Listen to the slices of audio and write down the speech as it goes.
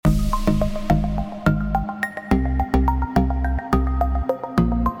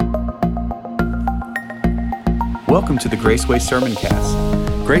Welcome to the Graceway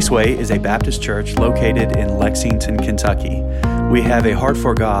Sermoncast. Graceway is a Baptist church located in Lexington, Kentucky. We have a heart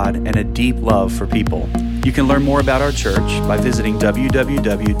for God and a deep love for people. You can learn more about our church by visiting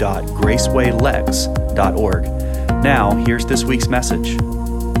www.gracewaylex.org. Now, here's this week's message.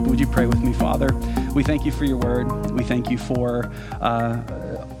 Would you pray with me, Father? We thank you for your word. We thank you for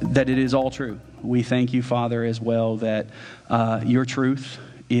that it is all true. We thank you, Father, as well, that your truth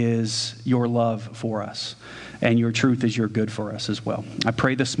is your love for us, and your truth is your good for us as well. I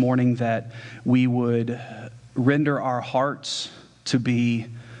pray this morning that we would render our hearts to be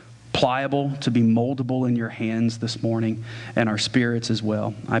pliable, to be moldable in your hands this morning, and our spirits as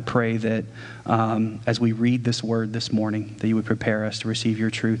well. I pray that as we read this word this morning, that you would prepare us to receive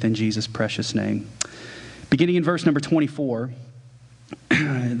your truth in Jesus' precious name. Beginning in verse number 24,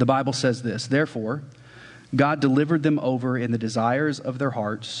 the Bible says this: Therefore, God delivered them over in the desires of their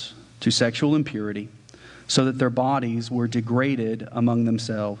hearts to sexual impurity, so that their bodies were degraded among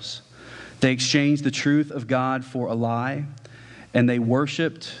themselves. They exchanged the truth of God for a lie, and they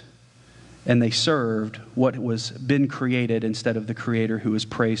worshipped and they served what was been created instead of the Creator, who is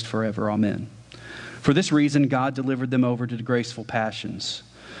praised forever. Amen. For this reason, God delivered them over to disgraceful passions.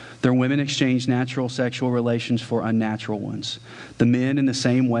 Their women exchanged natural sexual relations for unnatural ones. The men, in the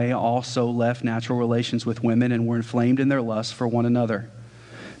same way, also left natural relations with women and were inflamed in their lust for one another.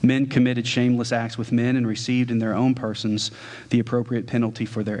 Men committed shameless acts with men and received in their own persons the appropriate penalty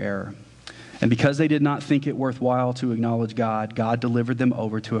for their error. And because they did not think it worthwhile to acknowledge God, God delivered them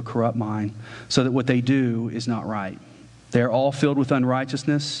over to a corrupt mind, so that what they do is not right. They are all filled with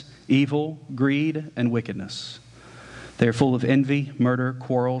unrighteousness, evil, greed, and wickedness. They are full of envy, murder,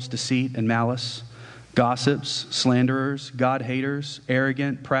 quarrels, deceit, and malice, gossips, slanderers, God-haters,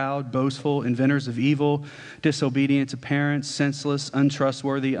 arrogant, proud, boastful, inventors of evil, disobedient to parents, senseless,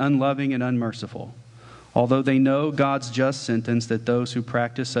 untrustworthy, unloving, and unmerciful. Although they know God's just sentence that those who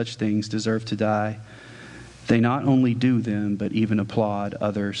practice such things deserve to die, they not only do them, but even applaud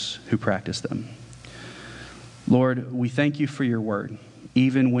others who practice them. Lord, we thank you for your word.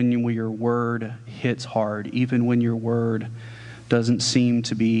 Even when your word hits hard, even when your word doesn't seem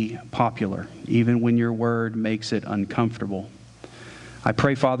to be popular, even when your word makes it uncomfortable. I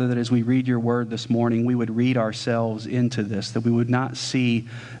pray, Father, that as we read your word this morning, we would read ourselves into this, that we would not see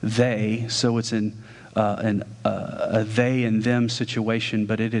they, so it's a they and them situation,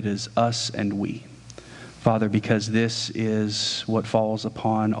 but it is us and we. Father, because this is what falls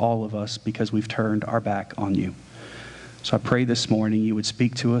upon all of us because we've turned our back on you. So I pray this morning you would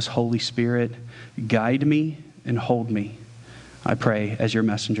speak to us. Holy Spirit, guide me and hold me. I pray as your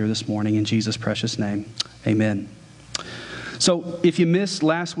messenger this morning in Jesus' precious name. Amen. So if you missed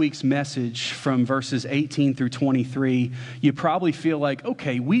last week's message from verses 18 through 23, you probably feel like,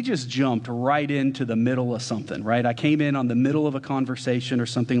 okay, we just jumped right into the middle of something, right? I came in on the middle of a conversation or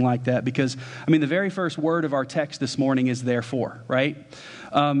something like that because, the very first word of our text this morning is therefore, right?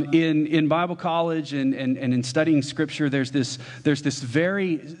 In Bible college and in studying Scripture, there's this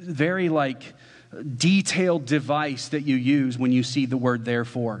very, very detailed device that you use when you see the word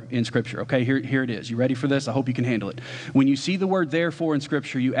therefore in Scripture. Okay, here it is. You ready for this? I hope you can handle it. When you see the word therefore in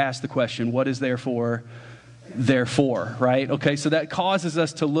Scripture, you ask the question, what is therefore? Therefore, right? Okay, so that causes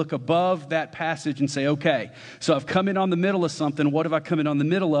us to look above that passage and say, okay, so I've come in on the middle of something. What have I come in on the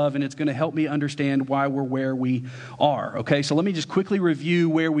middle of? And it's going to help me understand why we're where we are. Okay, so let me just quickly review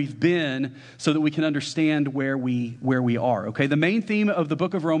where we've been so that we can understand where we are. Okay, the main theme of the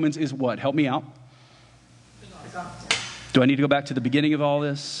book of Romans is what? Help me out. Do I need to go back to the beginning of all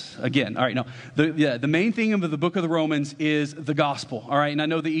this? Again, all right, no. The main theme of the book of the Romans is the gospel, all right? And I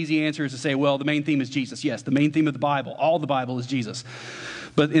know the easy answer is to say, well, the main theme is Jesus. Yes, the main theme of the Bible, all the Bible is Jesus.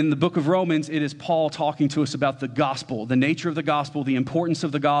 But in the book of Romans, it is Paul talking to us about the gospel, the nature of the gospel, the importance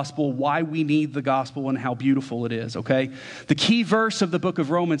of the gospel, why we need the gospel, and how beautiful it is, okay? The key verse of the book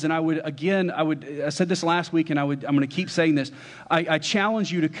of Romans, and I said this last week, and I'm going to keep saying this. I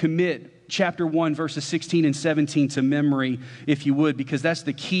challenge you to commit chapter 1, verses 16 and 17 to memory, if you would, because that's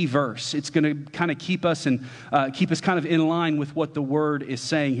the key verse. It's going to kind of keep us kind of in line with what the word is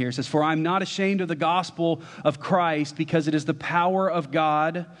saying here. It says, "For I'm not ashamed of the gospel of Christ, because it is the power of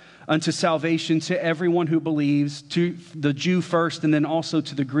God unto salvation to everyone who believes, to the Jew first and then also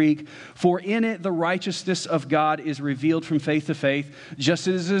to the Greek. For in it the righteousness of God is revealed from faith to faith, just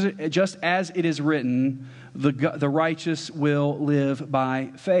as it is written, the righteous will live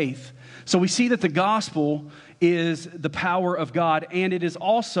by faith." So we see that the gospel is the power of God, and it is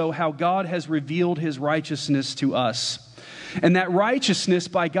also how God has revealed his righteousness to us. And that righteousness,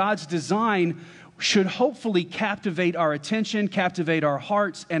 by God's design, should hopefully captivate our attention, captivate our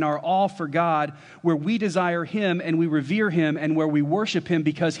hearts, and our awe for God, where we desire Him and we revere Him and where we worship Him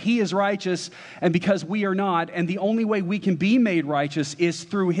because He is righteous and because we are not. And the only way we can be made righteous is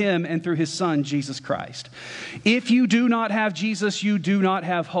through Him and through His Son, Jesus Christ. If you do not have Jesus, you do not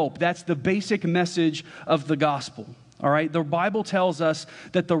have hope. That's the basic message of the gospel. All right, the Bible tells us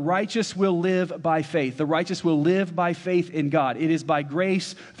that the righteous will live by faith. The righteous will live by faith in God. It is by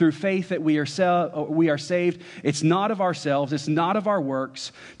grace through faith that we are saved. It's not of ourselves. It's not of our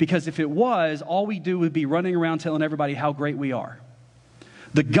works. Because if it was, all we do would be running around telling everybody how great we are.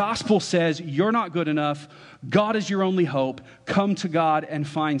 The gospel says you're not good enough. God is your only hope. Come to God and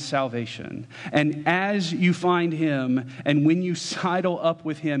find salvation. And as you find Him, and when you sidle up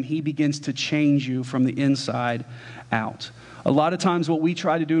with Him, He begins to change you from the inside out. A lot of times what we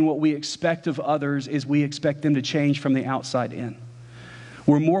try to do and what we expect of others is we expect them to change from the outside in.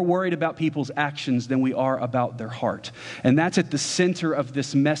 We're more worried about people's actions than we are about their heart. And that's at the center of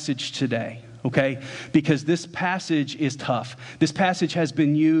this message today. Okay? Because this passage is tough. This passage has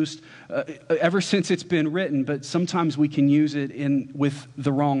been used ever since it's been written, but sometimes we can use it with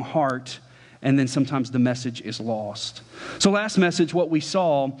the wrong heart, and then sometimes the message is lost. So last message, what we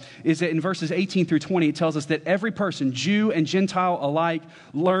saw is that in verses 18 through 20, it tells us that every person, Jew and Gentile alike,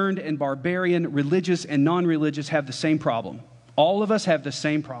 learned and barbarian, religious and non-religious, have the same problem. All of us have the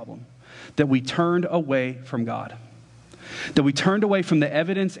same problem, that we turned away from God. That we turned away from the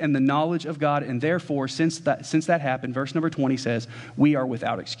evidence and the knowledge of God, and therefore, since that happened, verse number 20 says, we are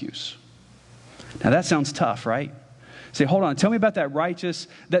without excuse. Now that sounds tough, right? Say, hold on, tell me about that righteous,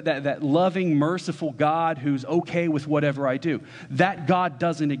 that loving, merciful God who's okay with whatever I do. That God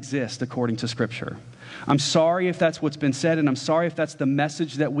doesn't exist according to Scripture. I'm sorry if that's what's been said, and I'm sorry if that's the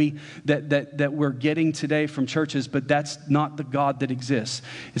message that we're getting today from churches, but that's not the God that exists.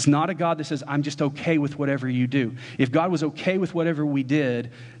 It's not a God that says, I'm just okay with whatever you do. If God was okay with whatever we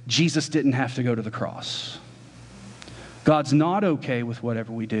did, Jesus didn't have to go to the cross. God's not okay with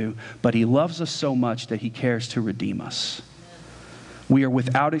whatever we do, but He loves us so much that He cares to redeem us. We are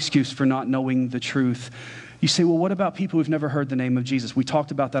without excuse for not knowing the truth. You say, well, what about people who've never heard the name of Jesus? We talked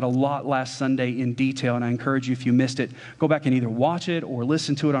about that a lot last Sunday in detail, and I encourage you, if you missed it, go back and either watch it or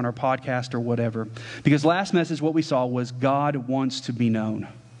listen to it on our podcast or whatever. Because last message, what we saw was God wants to be known.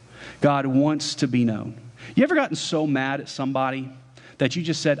 God wants to be known. You ever gotten so mad at somebody that you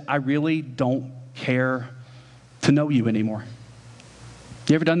just said, I really don't care to know you anymore?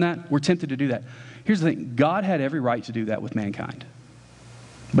 You ever done that? We're tempted to do that. Here's the thing. God had every right to do that with mankind,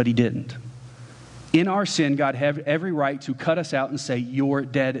 but He didn't. In our sin, God had every right to cut us out and say, you're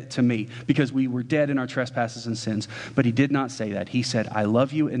dead to me, because we were dead in our trespasses and sins. But He did not say that. He said, I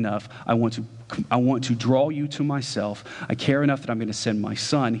love you enough. I want to draw you to myself. I care enough that I'm going to send my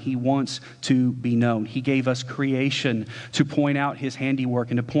Son. He wants to be known. He gave us creation to point out His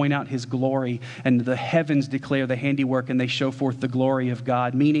handiwork and to point out His glory. And the heavens declare the handiwork and they show forth the glory of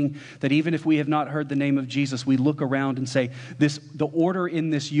God. Meaning that even if we have not heard the name of Jesus, we look around and say, the order in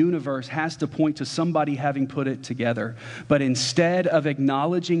this universe has to point to somebody having put it together. But instead of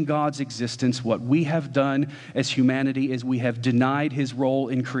acknowledging God's existence, what we have done as humanity is we have denied His role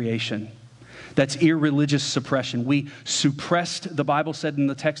in creation. That's irreligious suppression. We suppressed, the Bible said in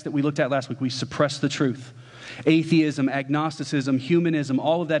the text that we looked at last week, we suppressed the truth. Atheism, agnosticism, humanism,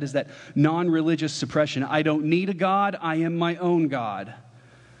 all of that is that non-religious suppression. I don't need a God, I am my own God.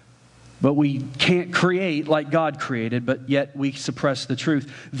 But we can't create like God created, but yet we suppress the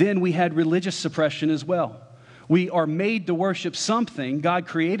truth. Then we had religious suppression as well. We are made to worship something. God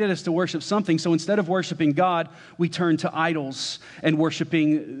created us to worship something. So instead of worshiping God, we turn to idols and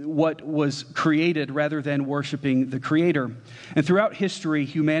worshiping what was created rather than worshiping the Creator. And throughout history,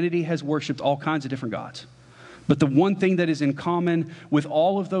 humanity has worshiped all kinds of different gods. But the one thing that is in common with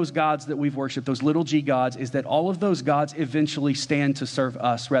all of those gods that we've worshiped, those little g gods, is that all of those gods eventually stand to serve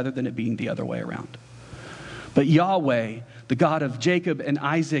us rather than it being the other way around. But Yahweh, the God of Jacob and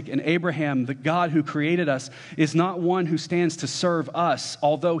Isaac and Abraham, the God who created us, is not one who stands to serve us.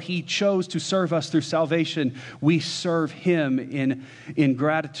 Although He chose to serve us through salvation, we serve Him in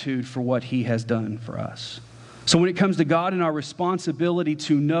gratitude for what He has done for us. So when it comes to God and our responsibility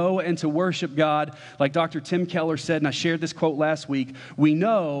to know and to worship God, like Dr. Tim Keller said, and I shared this quote last week, we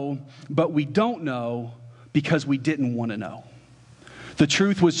know, but we don't know because we didn't want to know. The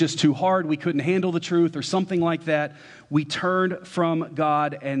truth was just too hard. We couldn't handle the truth or something like that. We turned from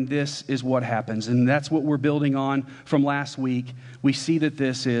God, and this is what happens. And that's what we're building on from last week. We see that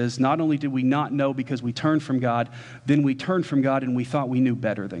this is, not only did we not know because we turned from God, then we turned from God and we thought we knew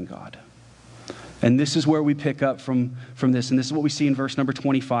better than God. And this is where we pick up from this. And this is what we see in verse number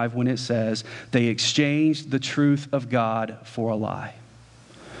 25 when it says, they exchanged the truth of God for a lie.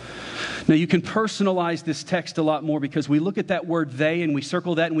 Now, you can personalize this text a lot more because we look at that word they and we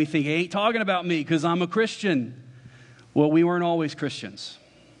circle that and we think, he ain't talking about me because I'm a Christian. Well, we weren't always Christians.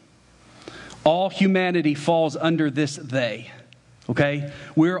 All humanity falls under this they. Okay?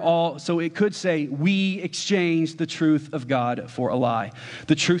 So it could say, we exchanged the truth of God for a lie.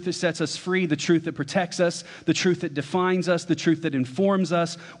 The truth that sets us free, the truth that protects us, the truth that defines us, the truth that informs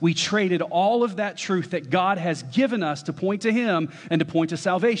us. We traded all of that truth that God has given us to point to Him and to point to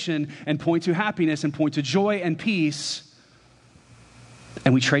salvation and point to happiness and point to joy and peace.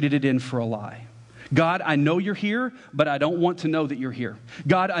 And we traded it in for a lie. God, I know you're here, but I don't want to know that you're here.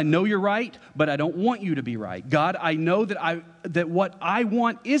 God, I know you're right, but I don't want you to be right. God, I know that what I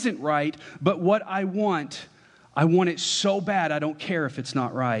want isn't right, but what I want it so bad I don't care if it's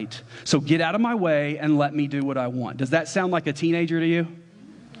not right. So get out of my way and let me do what I want. Does that sound like a teenager to you?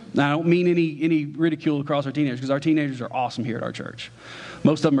 Now, I don't mean any ridicule across our teenagers, because our teenagers are awesome here at our church.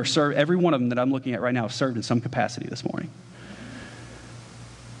 Most of them are served. Every one of them that I'm looking at right now is served in some capacity this morning.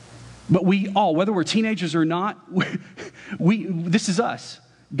 But we all, whether we're teenagers or not, this is us.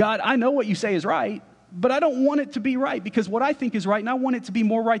 God, I know what you say is right, but I don't want it to be right because what I think is right, and I want it to be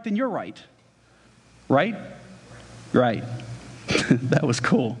more right than you're right. Right? Right. That was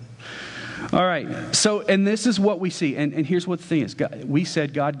cool. All right. So, and this is what we see. And here's what the thing is. God, we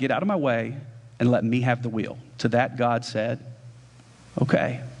said, God, get out of my way and let me have the wheel. To that, God said,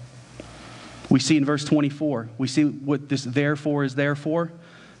 okay. We see in verse 24, we see what this therefore is there for.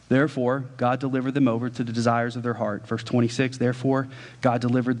 Therefore, God delivered them over to the desires of their heart. Verse 26, therefore, God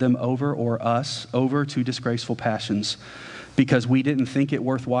delivered them over, or us, over to disgraceful passions. Because we didn't think it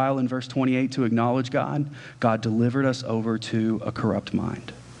worthwhile in verse 28 to acknowledge God, God delivered us over to a corrupt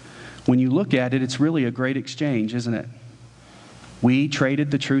mind. When you look at it, it's really a great exchange, isn't it? We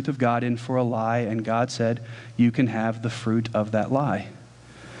traded the truth of God in for a lie, and God said, you can have the fruit of that lie.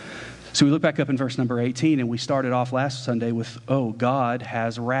 So we look back up in verse number 18, and we started off last Sunday with, oh, God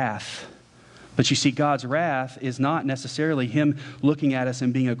has wrath. But you see, God's wrath is not necessarily Him looking at us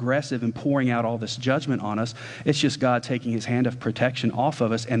and being aggressive and pouring out all this judgment on us. It's just God taking His hand of protection off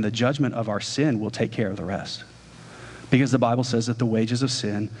of us, and the judgment of our sin will take care of the rest. Because the Bible says that the wages of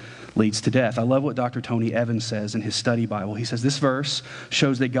sin leads to death. I love what Dr. Tony Evans says in his study Bible. He says, this verse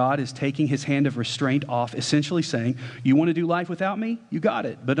shows that God is taking His hand of restraint off, essentially saying, you want to do life without me? You got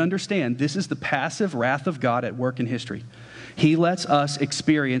it. But understand, this is the passive wrath of God at work in history. He lets us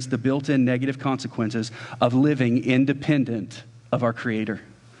experience the built-in negative consequences of living independent of our Creator.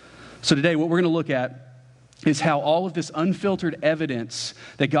 So today, what we're going to look at is how all of this unfiltered evidence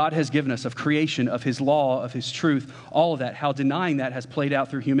that God has given us of creation, of His law, of His truth, all of that, how denying that has played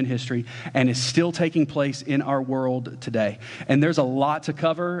out through human history and is still taking place in our world today. And there's a lot to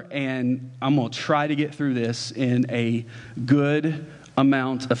cover, and I'm going to try to get through this in a good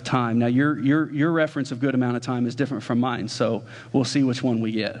amount of time. Now, your reference of good amount of time is different from mine, so we'll see which one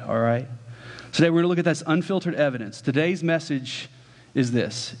we get, all right? Today, we're going to look at this unfiltered evidence. Today's message is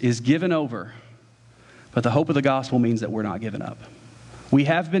this, is given over. But the hope of the gospel means that we're not given up. We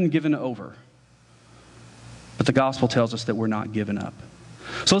have been given over. But the gospel tells us that we're not given up.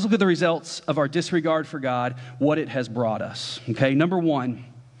 So let's look at the results of our disregard for God, what it has brought us. Okay, number one,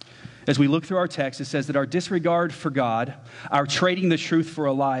 as we look through our text, it says that our disregard for God, our trading the truth for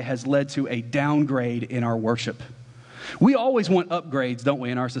a lie, has led to a downgrade in our worship. We always want upgrades, don't we,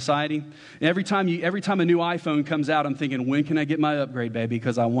 in our society? Every time a new iPhone comes out, I'm thinking, when can I get my upgrade, baby?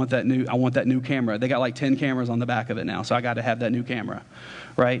 Because I want that new camera. They got like 10 cameras on the back of it now, so I got to have that new camera,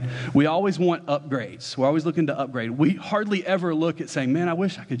 right? We always want upgrades. We're always looking to upgrade. We hardly ever look at saying, man, I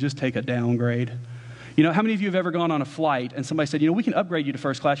wish I could just take a downgrade. You know, how many of you have ever gone on a flight and somebody said, we can upgrade you to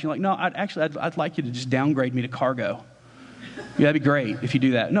first class? You're like, no, I'd like you to just downgrade me to cargo. Yeah, that'd be great if you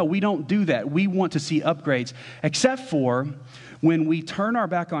do that. No, we don't do that. We want to see upgrades, except for when we turn our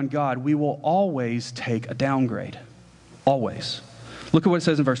back on God, we will always take a downgrade. Always. Look at what it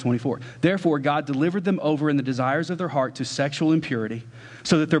says in verse 24. Therefore, God delivered them over in the desires of their heart to sexual impurity,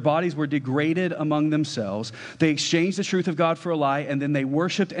 so that their bodies were degraded among themselves. They exchanged the truth of God for a lie, and then they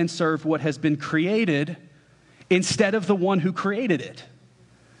worshiped and served what has been created instead of the one who created it.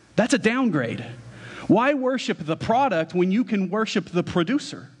 That's a downgrade. Why worship the product when you can worship the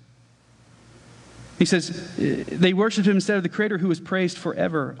producer? He says, they worshiped Him instead of the Creator who is praised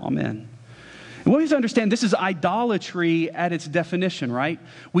forever. Amen. And what we have to understand, this is idolatry at its definition, right?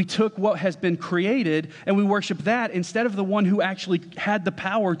 We took what has been created and we worship that instead of the one who actually had the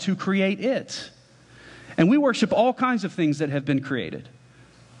power to create it. And we worship all kinds of things that have been created.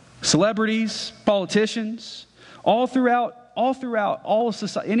 celebrities, politicians, all throughout all of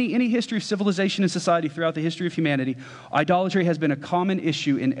society, any history of civilization and society throughout the history of humanity, idolatry has been a common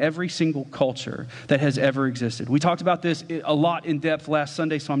issue in every single culture that has ever existed. We talked about this a lot in depth last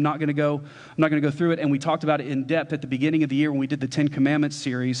Sunday, so I'm not going to go through it. And we talked about it in depth at the beginning of the year when we did the 10 Commandments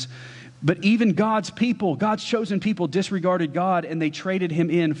series. But even God's people, God's chosen people, disregarded God, and they traded him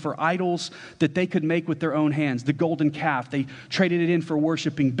in for idols that they could make with their own hands. The golden calf, they traded it in for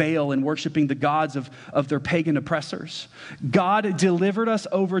worshiping Baal and worshiping the gods of their pagan oppressors. God delivered us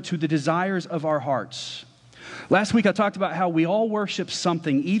over to the desires of our hearts. Last week I talked about how we all worship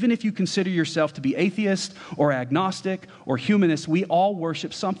something. Even if you consider yourself to be atheist or agnostic or humanist, we all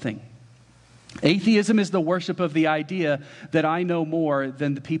worship something. Atheism is the worship of the idea that I know more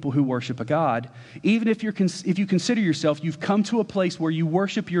than the people who worship a God. Even if you consider yourself, you've come to a place where you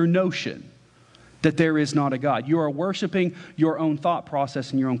worship your notion that there is not a God. You are worshiping your own thought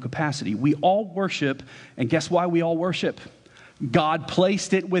process and your own capacity. We all worship, and guess why we all worship? God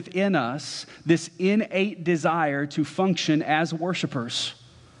placed it within us, this innate desire to function as worshipers.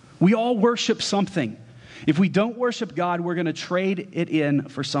 We all worship something. If we don't worship God, we're going to trade it in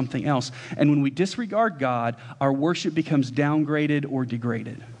for something else. And when we disregard God, our worship becomes downgraded or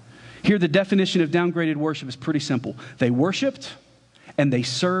degraded. Here, the definition of downgraded worship is pretty simple. They worshiped and they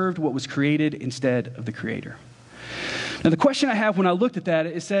served what was created instead of the Creator. Now, the question I have when I looked at that,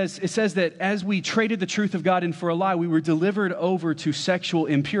 it says that as we traded the truth of God in for a lie, we were delivered over to sexual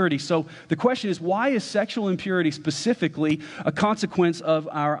impurity. So the question is, why is sexual impurity specifically a consequence of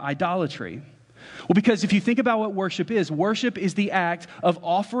our idolatry? Well, because if you think about what worship is the act of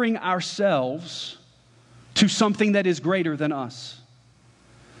offering ourselves to something that is greater than us.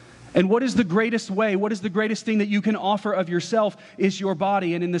 And what is the greatest way? What is the greatest thing that you can offer of yourself is your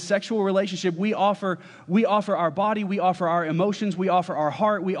body. And in the sexual relationship, we offer our body, we offer our emotions, we offer our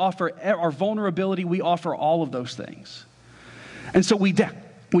heart, we offer our vulnerability, we offer all of those things. And so we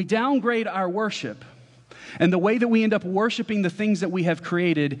downgrade our worship. And the way that we end up worshiping the things that we have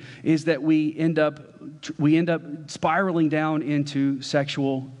created is that we end up spiraling down into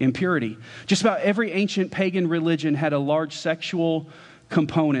sexual impurity. Just about every ancient pagan religion had a large sexual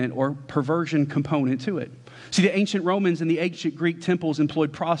component or perversion component to it. See, the ancient Romans and the ancient Greek temples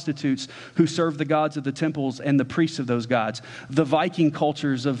employed prostitutes who served the gods of the temples and the priests of those gods. The Viking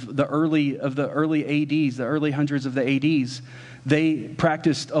cultures of the early ADs, the early hundreds of the ADs, they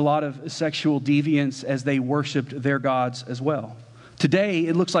practiced a lot of sexual deviance as they worshiped their gods as well. Today,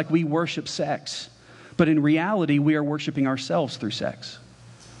 it looks like we worship sex, but in reality, we are worshiping ourselves through sex.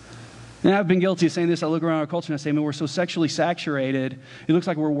 And I've been guilty of saying this. I look around our culture and I say, man, we're so sexually saturated, it looks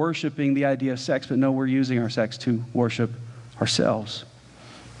like we're worshiping the idea of sex, but no, we're using our sex to worship ourselves.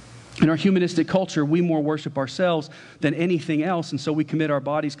 In our humanistic culture, we more worship ourselves than anything else, and so we commit our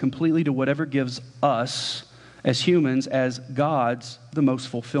bodies completely to whatever gives us, as humans, as gods, the most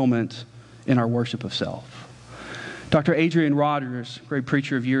fulfillment in our worship of self. Dr. Adrian Rogers, great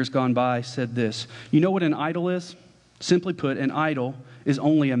preacher of years gone by, said this: you know what an idol is? Simply put, an idol is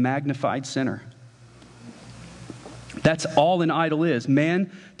only a magnified sinner. That's all an idol is.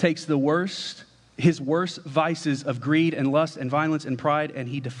 Man takes his worst vices of greed and lust and violence and pride, and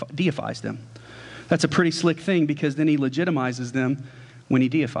he deifies them. That's a pretty slick thing, because then he legitimizes them when he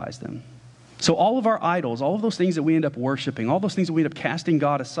deifies them. So all of our idols, all of those things that we end up worshiping, all those things that we end up casting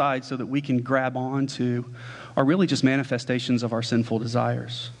God aside so that we can grab onto, are really just manifestations of our sinful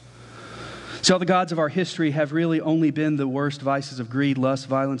desires. So the gods of our history have really only been the worst vices of greed, lust,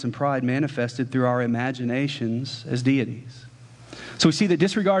 violence, and pride manifested through our imaginations as deities. So we see that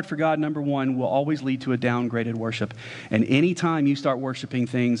disregard for God, number one, will always lead to a downgraded worship. And anytime you start worshiping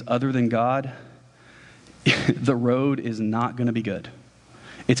things other than God, the road is not going to be good.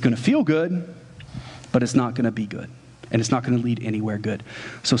 It's going to feel good, but it's not going to be good. And it's not going to lead anywhere good.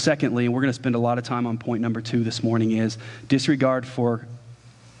 So secondly, and we're going to spend a lot of time on point number 2 this morning, is disregard for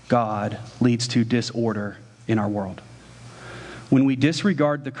God leads to disorder in our world. When we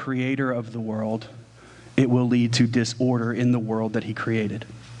disregard the creator of the world, it will lead to disorder in the world that he created.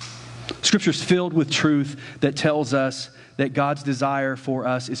 Scripture's filled with truth that tells us that God's desire for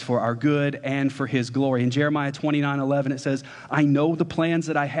us is for our good and for his glory. In Jeremiah 29:11, it says, I know the plans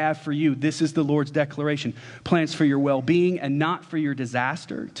that I have for you. This is the Lord's declaration. Plans for your well-being and not for your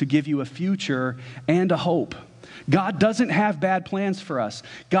disaster, to give you a future and a hope. God doesn't have bad plans for us.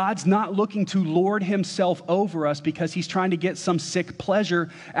 God's not looking to lord himself over us because he's trying to get some sick pleasure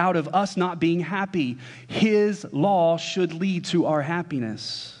out of us not being happy. His law should lead to our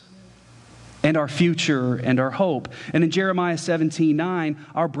happiness. and our future and our hope. And in Jeremiah 17:9,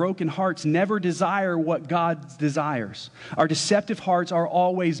 our broken hearts never desire what God desires. Our deceptive hearts are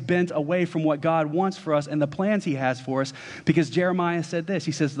always bent away from what God wants for us and the plans he has for us, because Jeremiah said this.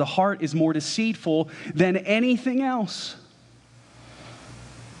 He says, the heart is more deceitful than anything else.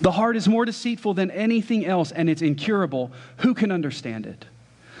 The heart is more deceitful than anything else, and it's incurable. Who can understand it?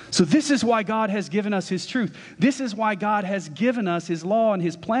 So this is why God has given us his truth. This is why God has given us his law and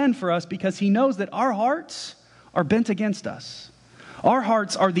his plan for us, because he knows that our hearts are bent against us. Our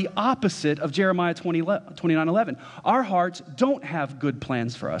hearts are the opposite of Jeremiah 29:11. Our hearts don't have good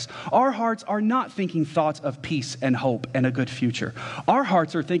plans for us. Our hearts are not thinking thoughts of peace and hope and a good future. Our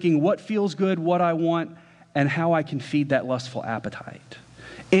hearts are thinking what feels good, what I want, and how I can feed that lustful appetite.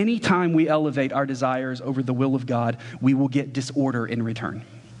 Anytime we elevate our desires over the will of God, we will get disorder in return.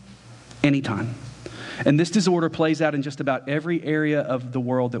 Anytime. And this disorder plays out in just about every area of the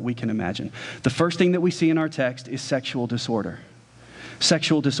world that we can imagine. The first thing that we see in our text is sexual disorder.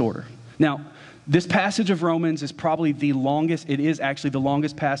 Sexual disorder. Now, this passage of Romans is probably the longest, it is actually the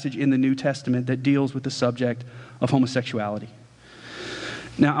longest passage in the New Testament that deals with the subject of homosexuality.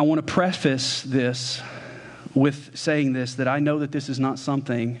 Now, I want to preface this with saying this, that I know that this is not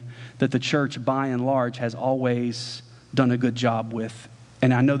something that the church by and large has always done a good job with.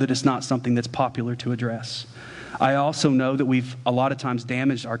 And I know that it's not something that's popular to address. I also know that we've a lot of times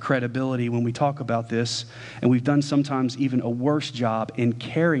damaged our credibility when we talk about this, and we've done sometimes even a worse job in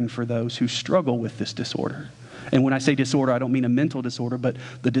caring for those who struggle with this disorder. And when I say disorder, I don't mean a mental disorder, but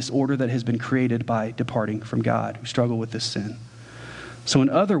the disorder that has been created by departing from God, who struggle with this sin. So in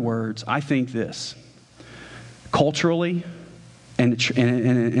other words, I think this. Culturally, and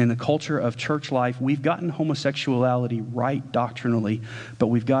in the culture of church life, we've gotten homosexuality right doctrinally, but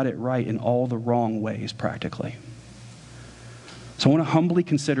we've got it right in all the wrong ways practically. So I want to humbly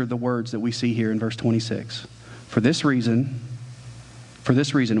consider the words that we see here in verse 26. For this reason,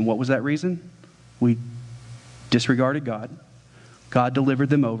 and what was that reason? We disregarded God. God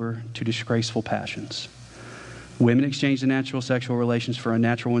delivered them over to disgraceful passions. Women exchanged the natural sexual relations for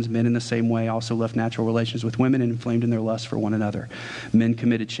unnatural ones. Men in the same way also left natural relations with women and inflamed in their lust for one another. Men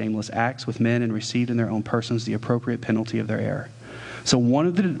committed shameless acts with men and received in their own persons the appropriate penalty of their error. So one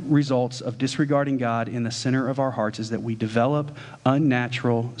of the results of disregarding God in the center of our hearts is that we develop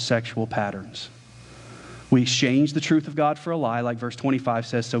unnatural sexual patterns. We exchange the truth of God for a lie, like verse 25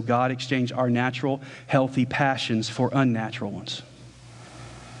 says, so God exchanged our natural, healthy passions for unnatural ones.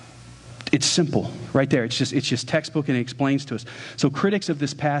 It's simple right there. It's just textbook, and it explains to us. So critics of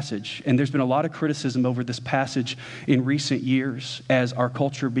this passage, and there's been a lot of criticism over this passage in recent years as our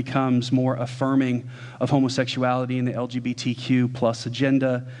culture becomes more affirming of homosexuality and the LGBTQ plus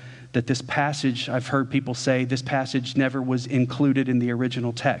agenda, that this passage, I've heard people say this passage never was included in the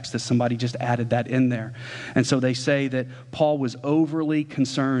original text, that somebody just added that in there. And so they say that Paul was overly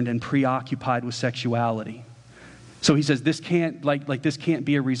concerned and preoccupied with sexuality. So he says this can't this can't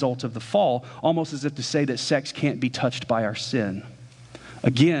be a result of the fall, almost as if to say that sex can't be touched by our sin.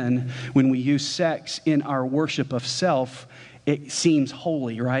 Again, when we use sex in our worship of self, it seems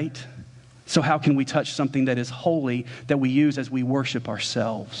holy, right? So how can we touch something that is holy that we use as we worship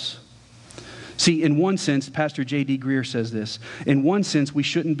ourselves? See, in one sense, Pastor J.D. Greer says this, in one sense, we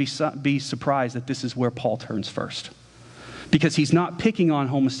shouldn't be surprised that this is where Paul turns first. Because he's not picking on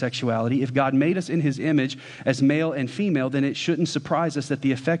homosexuality. If God made us in his image as male and female, then it shouldn't surprise us that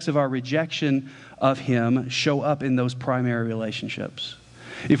the effects of our rejection of him show up in those primary relationships.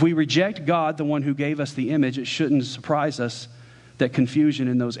 If we reject God, the one who gave us the image, it shouldn't surprise us that confusion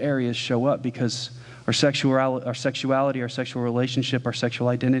in those areas show up, because our sexuality, our sexual relationship, our sexual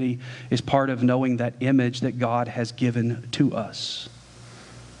identity is part of knowing that image that God has given to us.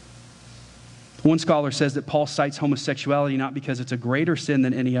 One scholar says that Paul cites homosexuality not because it's a greater sin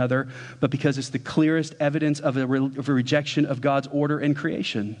than any other, but because it's the clearest evidence of a rejection of God's order in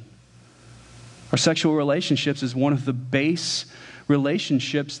creation. Our sexual relationships is one of the base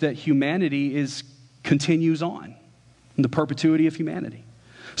relationships that humanity continues on, in the perpetuity of humanity.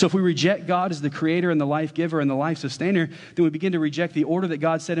 So if we reject God as the creator and the life giver and the life sustainer, then we begin to reject the order that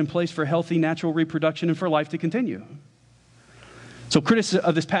God set in place for healthy natural reproduction and for life to continue. So critics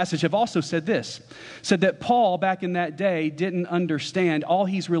of this passage have also said that Paul back in that day didn't understand. All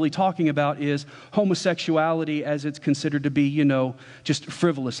he's really talking about is homosexuality as it's considered to be, just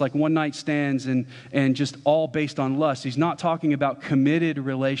frivolous, like one night stands and just all based on lust. He's not talking about committed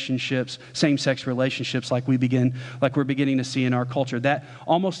relationships, same-sex relationships like we're beginning to see in our culture. That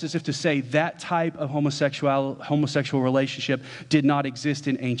almost as if to say that type of homosexual relationship did not exist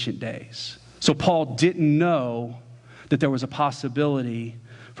in ancient days. So Paul didn't know that there was a possibility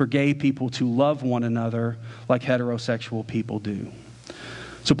for gay people to love one another like heterosexual people do.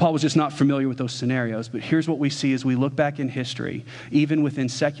 So Paul was just not familiar with those scenarios, but here's what we see as we look back in history, even within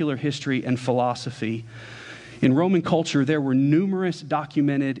secular history and philosophy. In Roman culture, there were numerous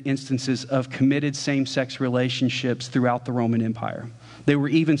documented instances of committed same-sex relationships throughout the Roman Empire. They were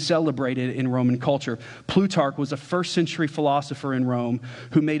even celebrated in Roman culture. Plutarch was a first-century philosopher in Rome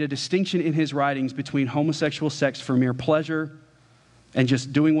who made a distinction in his writings between homosexual sex for mere pleasure and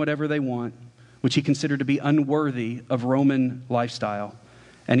just doing whatever they want, which he considered to be unworthy of Roman lifestyle.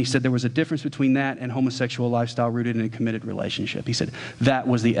 And he said there was a difference between that and homosexual lifestyle rooted in a committed relationship. He said that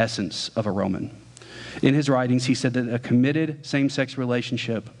was the essence of a Roman. In his writings, he said that a committed same-sex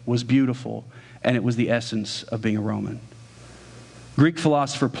relationship was beautiful, and it was the essence of being a Roman. Greek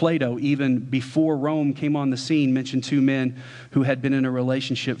philosopher Plato, even before Rome came on the scene, mentioned two men who had been in a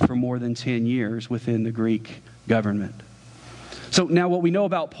relationship for more than 10 years within the Greek government. So now what we know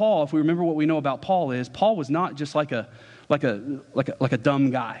about Paul, if we remember what we know about Paul is, Paul was not just like a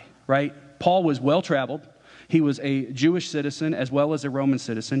dumb guy, right? Paul was well-traveled. He was a Jewish citizen as well as a Roman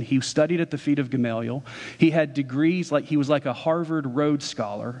citizen. He studied at the feet of Gamaliel. He had degrees, like he was like a Harvard Rhodes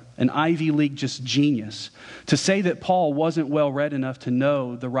Scholar, an Ivy League just genius. To say that Paul wasn't well-read enough to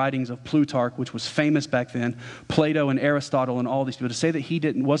know the writings of Plutarch, which was famous back then, Plato and Aristotle and all these people, to say that he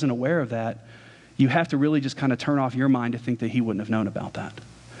wasn't aware of that, you have to really just kind of turn off your mind to think that he wouldn't have known about that.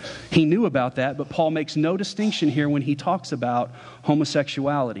 He knew about that, but Paul makes no distinction here when he talks about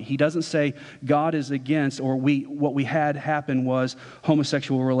homosexuality. He doesn't say God is against, or what we had happen was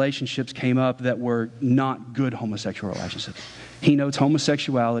homosexual relationships came up that were not good homosexual relationships. He notes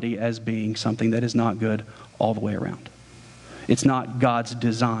homosexuality as being something that is not good all the way around. It's not God's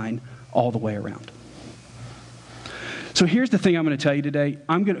design all the way around. So here's the thing I'm going to tell you today.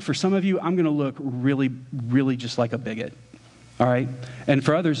 For some of you, I'm going to look really, really just like a bigot. All right? And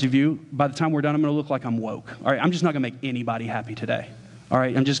for others of you, by the time we're done, I'm going to look like I'm woke. All right? I'm just not going to make anybody happy today. All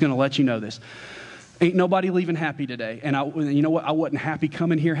right? I'm just going to let you know this. Ain't nobody leaving happy today. And you know what? I wasn't happy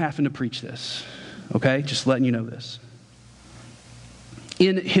coming here having to preach this. Okay? Just letting you know this.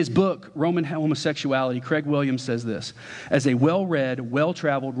 In his book, Roman Homosexuality, Craig Williams says this: as a well-read,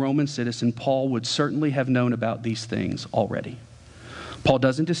 well-traveled Roman citizen, Paul would certainly have known about these things already. Paul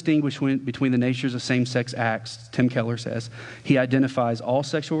doesn't distinguish between the natures of same-sex acts, Tim Keller says. He identifies all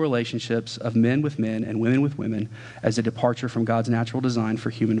sexual relationships of men with men and women with women as a departure from God's natural design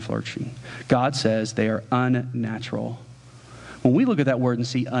for human flourishing. God says they are unnatural. When we look at that word and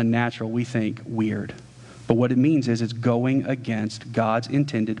see unnatural, we think weird. But what it means is it's going against God's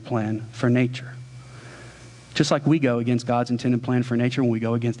intended plan for nature. Just like we go against God's intended plan for nature when we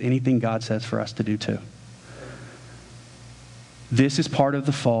go against anything God says for us to do too. This is part of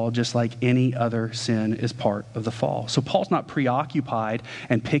the fall, just like any other sin is part of the fall. So Paul's not preoccupied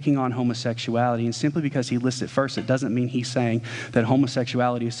and picking on homosexuality, and simply because he lists it first, it doesn't mean he's saying that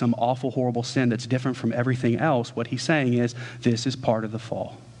homosexuality is some awful, horrible sin that's different from everything else. What he's saying is, this is part of the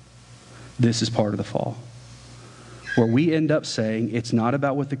fall. This is part of the fall. Where we end up saying, it's not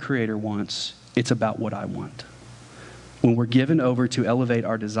about what the Creator wants, it's about what I want. When we're given over to elevate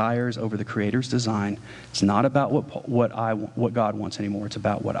our desires over the Creator's design, it's not about what God wants anymore. It's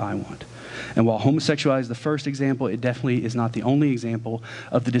about what I want. And while homosexuality is the first example, it definitely is not the only example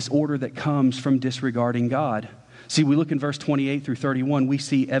of the disorder that comes from disregarding God. See, we look in verse 28 through 31, we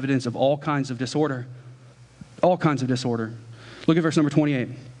see evidence of all kinds of disorder. All kinds of disorder. Look at verse number 28.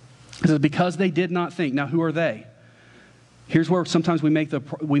 It says, because they did not think. Now, who are they? Here's where sometimes we make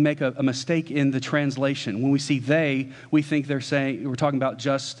a mistake in the translation. When we see they, we think we're talking about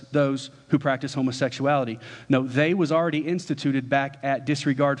just those who practice homosexuality. No, they was already instituted back at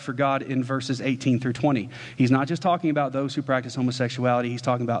disregard for God in verses 18 through 20. He's not just talking about those who practice homosexuality. He's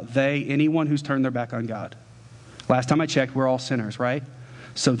talking about they, anyone who's turned their back on God. Last time I checked, we're all sinners, right?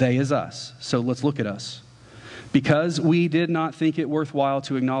 So they is us. So let's look at us. Because we did not think it worthwhile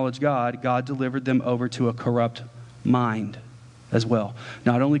to acknowledge God, God delivered them over to a corrupt mind as well.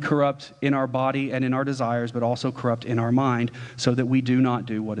 Not only corrupt in our body and in our desires, but also corrupt in our mind so that we do not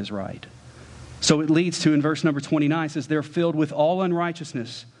do what is right. So it leads to, in verse number 29, it says, they're filled with all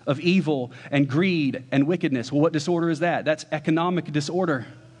unrighteousness of evil and greed and wickedness. Well, what disorder is that? That's economic disorder.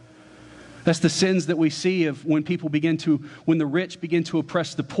 That's the sins that we see of when the rich begin to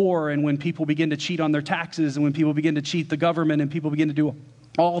oppress the poor, and when people begin to cheat on their taxes, and when people begin to cheat the government, and people begin to do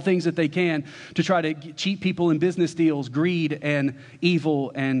all things that they can to try to cheat people in business deals, greed and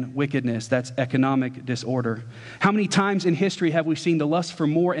evil and wickedness. That's economic disorder. How many times in history have we seen the lust for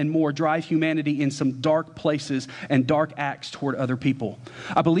more and more drive humanity in some dark places and dark acts toward other people?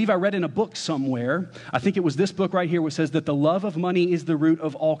 I believe I read in a book somewhere, I think it was this book right here, which says that the love of money is the root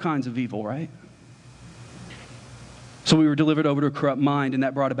of all kinds of evil, right? So we were delivered over to a corrupt mind, and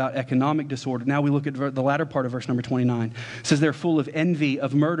that brought about economic disorder. Now we look at the latter part of verse number 29. It says they're full of envy,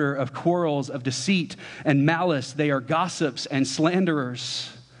 of murder, of quarrels, of deceit, and malice. They are gossips and slanderers.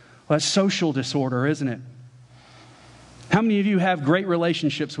 Well, that's social disorder, isn't it? How many of you have great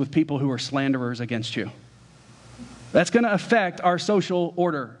relationships with people who are slanderers against you? That's going to affect our social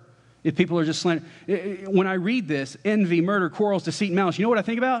order if people are just slandering. When I read this, envy, murder, quarrels, deceit, and malice, you know what I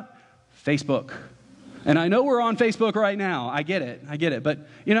think about? Facebook. And I know we're on Facebook right now. I get it. But,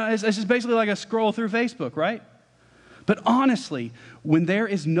 it's just basically like a scroll through Facebook, right? But honestly, when there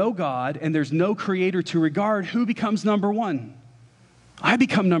is no God and there's no creator to regard, who becomes number one? I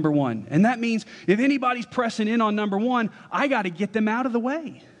become number one. And that means if anybody's pressing in on number one, I got to get them out of the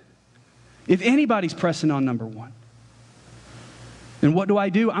way. If anybody's pressing on number one. And what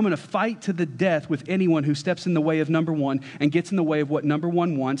do? I'm going to fight to the death with anyone who steps in the way of number one and gets in the way of what number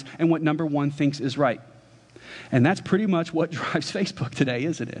one wants and what number one thinks is right. And that's pretty much what drives Facebook today,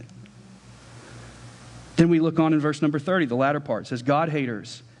 isn't it? Then we look on in verse number 30, the latter part. It says, God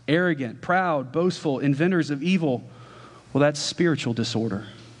haters, arrogant, proud, boastful, inventors of evil. Well, that's spiritual disorder,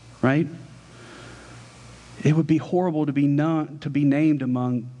 right? It would be horrible to be named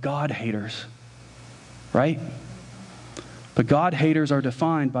among God haters, right? But God haters are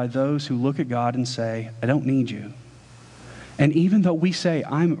defined by those who look at God and say, I don't need you. And even though we say,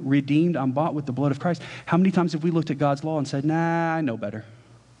 I'm redeemed, I'm bought with the blood of Christ, how many times have we looked at God's law and said, nah, I know better?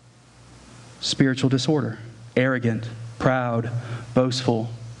 Spiritual disorder, arrogant, proud, boastful,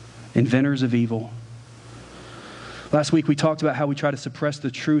 inventors of evil. Last week we talked about how we try to suppress the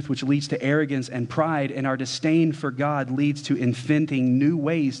truth, which leads to arrogance and pride, and our disdain for God leads to inventing new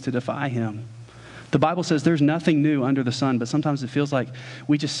ways to defy Him. The Bible says there's nothing new under the sun, but sometimes it feels like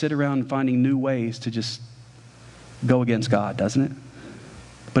we just sit around finding new ways to just go against God, doesn't it?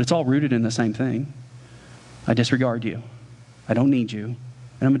 But it's all rooted in the same thing. I disregard you. I don't need you. And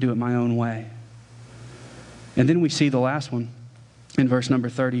I'm going to do it my own way. And then we see the last one in verse number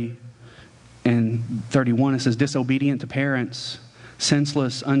 30 and 31. It says, disobedient to parents,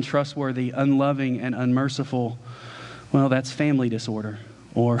 senseless, untrustworthy, unloving, and unmerciful. Well, that's family disorder.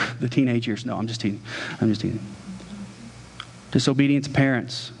 Or the teenage years. No, I'm just teasing. Disobedience to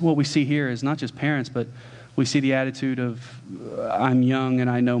parents. What we see here is not just parents, but we see the attitude of, I'm young and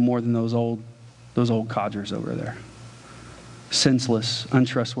I know more than those old codgers over there. Senseless,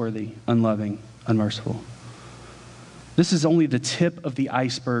 untrustworthy, unloving, unmerciful. This is only the tip of the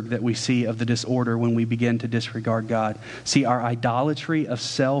iceberg that we see of the disorder when we begin to disregard God. See, our idolatry of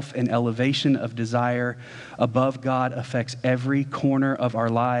self and elevation of desire above God affects every corner of our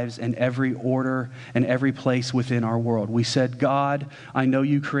lives and every order and every place within our world. We said, God, I know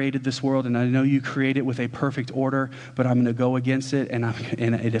you created this world and I know you created it with a perfect order, but I'm going to go against it and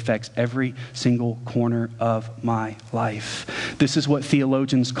it affects every single corner of my life. This is what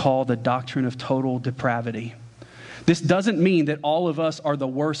theologians call the doctrine of total depravity. This doesn't mean that all of us are the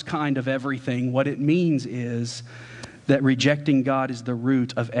worst kind of everything. What it means is that rejecting God is the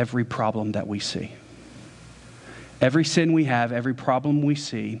root of every problem that we see. Every sin we have, every problem we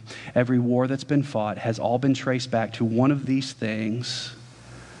see, every war that's been fought has all been traced back to one of these things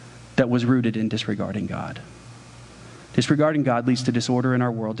that was rooted in disregarding God. Disregarding God leads to disorder in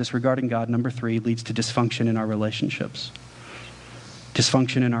our world. Disregarding God, number 3, leads to dysfunction in our relationships.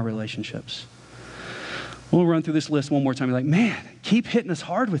 Dysfunction in our relationships. We'll run through this list one more time. You're like, man, keep hitting us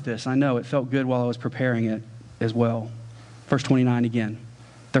hard with this. I know, it felt good while I was preparing it as well. Verse 29 again.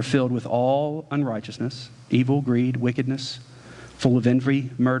 They're filled with all unrighteousness, evil, greed, wickedness, full of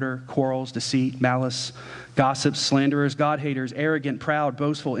envy, murder, quarrels, deceit, malice, gossips, slanderers, God-haters, arrogant, proud,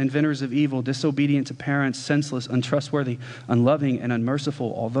 boastful, inventors of evil, disobedient to parents, senseless, untrustworthy, unloving, and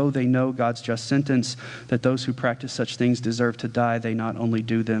unmerciful. Although they know God's just sentence that those who practice such things deserve to die, they not only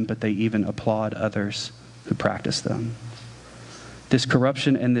do them, but they even applaud others who practice them. This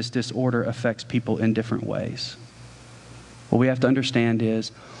corruption and this disorder affects people in different ways. What we have to understand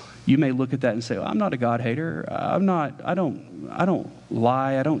is, you may look at that and say, well, I'm not a God hater. I don't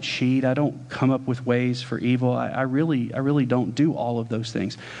lie. I don't cheat. I don't come up with ways for evil. I really don't do all of those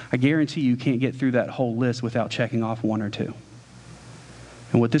things. I guarantee you can't get through that whole list without checking off one or two.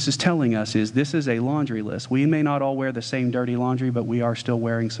 And what this is telling us is this is a laundry list. We may not all wear the same dirty laundry, but we are still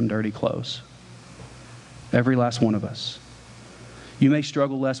wearing some dirty clothes. Every last one of us. You may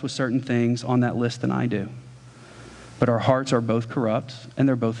struggle less with certain things on that list than I do. But our hearts are both corrupt, and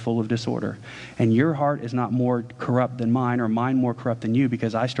they're both full of disorder. And your heart is not more corrupt than mine, or mine more corrupt than you,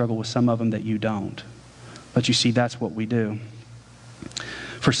 because I struggle with some of them that you don't. But you see, that's what we do.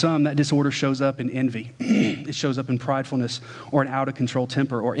 For some, that disorder shows up in envy. It shows up in pridefulness, or an out-of-control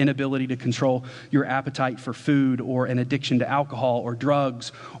temper, or inability to control your appetite for food, or an addiction to alcohol or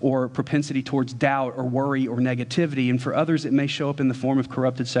drugs, or propensity towards doubt or worry or negativity. And for others, it may show up in the form of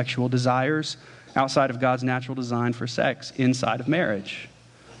corrupted sexual desires outside of God's natural design for sex inside of marriage.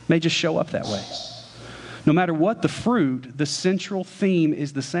 It may just show up that way. No matter what the fruit, the central theme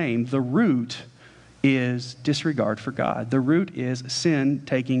is the same. The root is disregard for God. The root is sin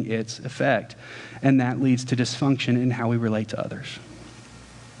taking its effect, and that leads to dysfunction in how we relate to others.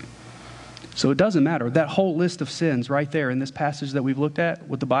 So it doesn't matter. That whole list of sins right there in this passage that we've looked at,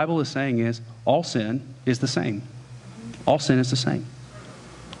 what the Bible is saying is all sin is the same. All sin is the same.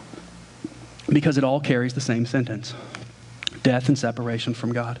 Because it all carries the same sentence: death and separation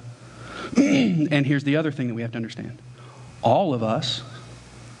from God. And here's the other thing that we have to understand. All of us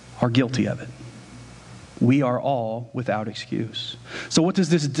are guilty of it. We are all without excuse. So what does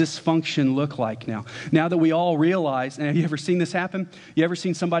this dysfunction look like now? Now that we all realize, and have you ever seen this happen? You ever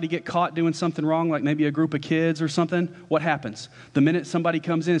seen somebody get caught doing something wrong, like maybe a group of kids or something? What happens? The minute somebody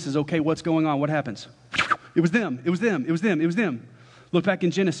comes in and says, okay, what's going on? What happens? It was them. It was them. It was them. It was them. Look back in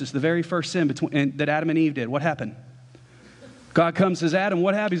Genesis, the very first sin that Adam and Eve did. What happened? God comes and says, Adam,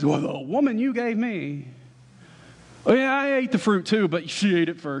 what happened? He says, well, the woman you gave me. Oh yeah, I ate the fruit too, but she ate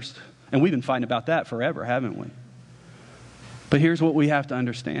it first. And we've been fighting about that forever, haven't we? But here's what we have to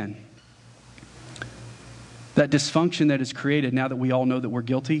understand. That dysfunction that is created now that we all know that we're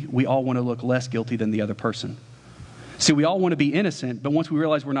guilty, we all want to look less guilty than the other person. See, we all want to be innocent, but once we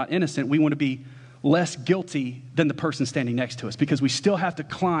realize we're not innocent, we want to be less guilty than the person standing next to us, because we still have to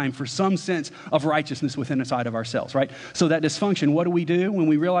climb for some sense of righteousness within inside of ourselves, right? So that dysfunction, what do? When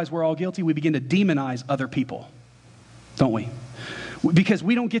we realize we're all guilty, we begin to demonize other people, don't we? Because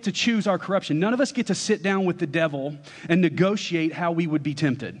we don't get to choose our corruption. None of us get to sit down with the devil and negotiate how we would be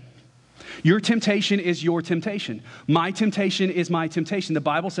tempted. Your temptation is your temptation. My temptation is my temptation. The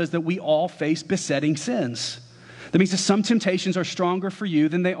Bible says that we all face besetting sins. That means that some temptations are stronger for you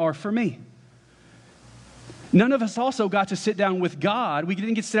than they are for me. None of us also got to sit down with God. We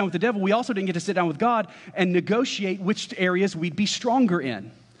didn't get to sit down with the devil. We also didn't get to sit down with God and negotiate which areas we'd be stronger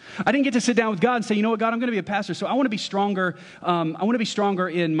in. I didn't get to sit down with God and say, you know what, God, I'm going to be a pastor, so I want to be stronger. I want to be stronger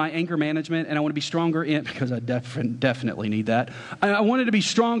in my anger management, and I want to be stronger in, because I definitely need that. I wanted to be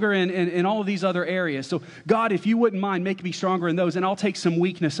stronger in all of these other areas. So God, if you wouldn't mind, make me stronger in those, and I'll take some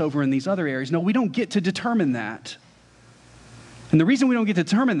weakness over in these other areas. No, we don't get to determine that. And the reason we don't get to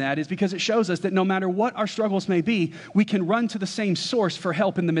determine that is because it shows us that no matter what our struggles may be, we can run to the same source for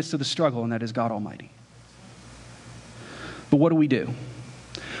help in the midst of the struggle, and that is God Almighty. But what do?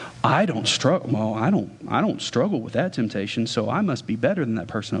 I don't struggle. Well, I don't struggle with that temptation, so I must be better than that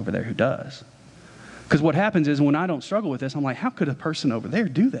person over there who does. Because what happens is when I don't struggle with this, I'm like, how could a person over there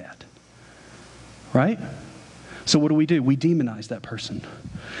do that? Right? So what do? We demonize that person.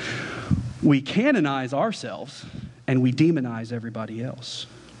 We canonize ourselves, and we demonize everybody else.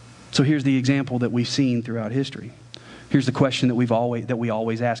 So here's the example that we've seen throughout history. Here's the question that we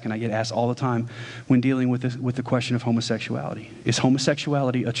always ask, and I get asked all the time when dealing with the question of homosexuality. Is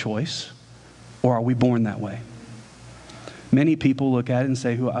homosexuality a choice, or are we born that way? Many people look at it and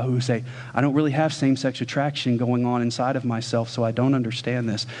say, who say, I don't really have same-sex attraction going on inside of myself, so I don't understand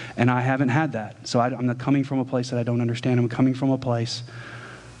this. And I haven't had that. So I'm not coming from a place that I don't understand. I'm coming from a place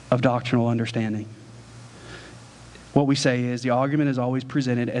of doctrinal understanding. What we say is the argument is always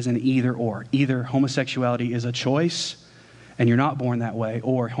presented as an either or. Either homosexuality is a choice and you're not born that way,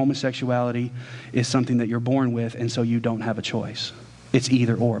 or homosexuality is something that you're born with and so you don't have a choice. It's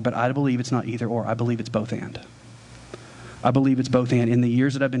either or. But I believe it's not either or. I believe it's both and. I believe it's both and. In the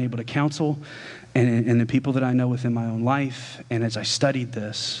years that I've been able to counsel and the people that I know within my own life, and as I studied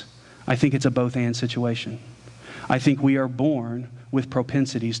this, I think it's a both and situation. I think we are born with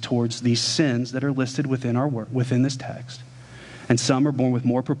propensities towards these sins that are listed within this text. And some are born with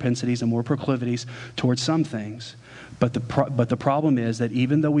more propensities and more proclivities towards some things. But the problem is that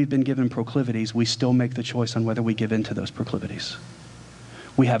even though we've been given proclivities, we still make the choice on whether we give in to those proclivities.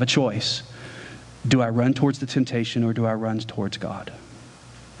 We have a choice. Do I run towards the temptation, or do I run towards God?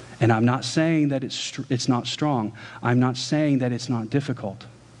 And I'm not saying that it's not strong. I'm not saying that it's not difficult.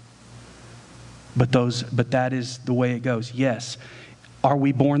 But that is the way it goes. Yes. Are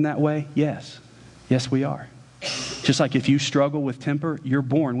we born that way? Yes. Yes, we are. Just like if you struggle with temper, you're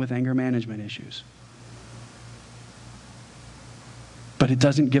born with anger management issues. But it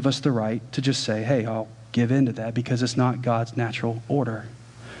doesn't give us the right to just say, hey, I'll give in to that, because it's not God's natural order.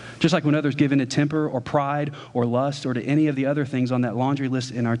 Just like when others give in to temper or pride or lust or to any of the other things on that laundry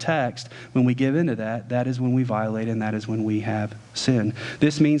list in our text, when we give into that, that is when we violate, and that is when we have sin.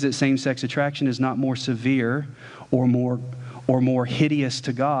 This means that same-sex attraction is not more severe or more hideous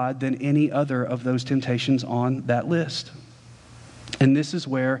to God than any other of those temptations on that list. And this is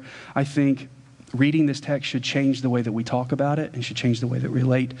where I think reading this text should change the way that we talk about it, and should change the way that we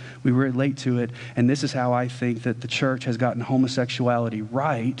relate to it. And this is how I think that the church has gotten homosexuality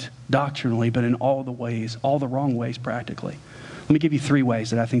right doctrinally, but in all the wrong ways practically. Let me give you 3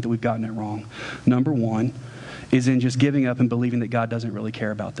 ways that I think that we've gotten it wrong. Number 1 is in just giving up and believing that God doesn't really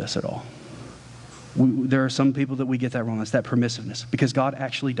care about this at all. There are some people that we get that wrong. It's that permissiveness, because God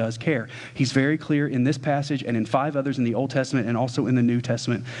actually does care. He's very clear in this passage and in 5 others in the Old Testament and also in the New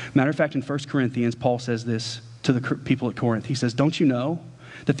Testament. Matter of fact, in 1 Corinthians, Paul says this to the people at Corinth. He says, don't you know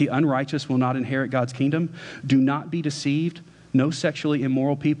that the unrighteous will not inherit God's kingdom? Do not be deceived. No sexually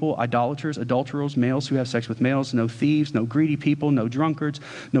immoral people, idolaters, adulterers, males who have sex with males, no thieves, no greedy people, no drunkards,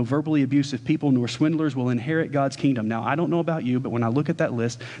 no verbally abusive people, nor swindlers will inherit God's kingdom. Now, I don't know about you, but when I look at that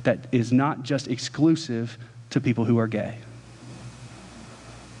list, that is not just exclusive to people who are gay.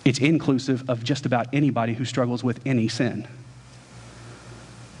 It's inclusive of just about anybody who struggles with any sin.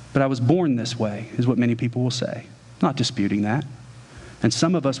 But I was born this way, is what many people will say. Not disputing that. And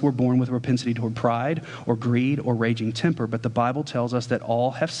some of us were born with a propensity toward pride or greed or raging temper, but the Bible tells us that all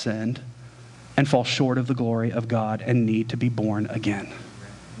have sinned and fall short of the glory of God and need to be born again.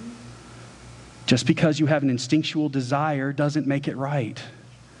 Just because you have an instinctual desire doesn't make it right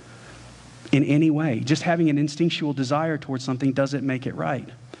in any way. Just having an instinctual desire towards something doesn't make it right.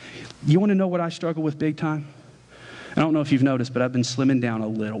 You want to know what I struggle with big time? I don't know if you've noticed, but I've been slimming down a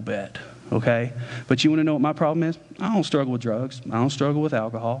little bit. Okay? But you want to know what my problem is? I don't struggle with drugs. I don't struggle with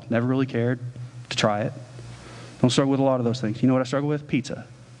alcohol. Never really cared to try it. Don't struggle with a lot of those things. You know what I struggle with? Pizza.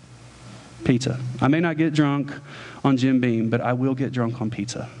 Pizza. I may not get drunk on Jim Beam, but I will get drunk on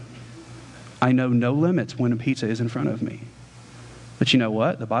pizza. I know no limits when a pizza is in front of me. But you know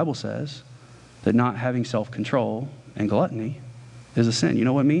what? The Bible says that not having self-control and gluttony is a sin. You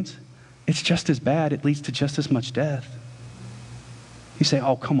know what it means? It's just as bad. It leads to just as much death. You say,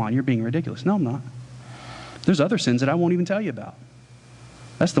 oh, come on, you're being ridiculous. No, I'm not. There's other sins that I won't even tell you about.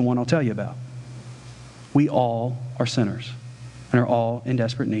 That's the one I'll tell you about. We all are sinners and are all in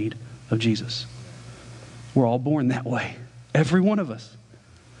desperate need of Jesus. We're all born that way. Every one of us.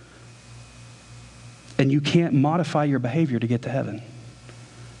 And you can't modify your behavior to get to heaven.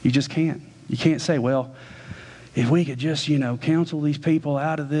 You just can't. You can't say, well, if we could just, counsel these people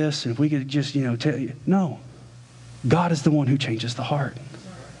out of this, and if we could just, tell you. No. God is the one who changes the heart.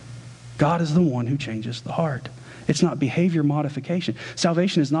 God is the one who changes the heart. It's not behavior modification.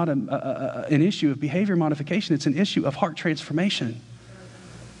 Salvation is not an issue of behavior modification. It's an issue of heart transformation.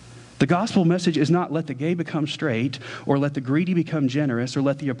 The gospel message is not let the gay become straight, or let the greedy become generous, or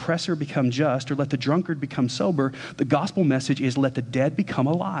let the oppressor become just, or let the drunkard become sober. The gospel message is let the dead become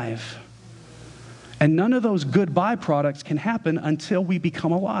alive. And none of those good byproducts can happen until we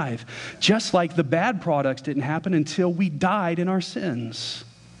become alive. Just like the bad products didn't happen until we died in our sins.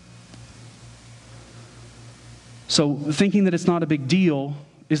 So thinking that it's not a big deal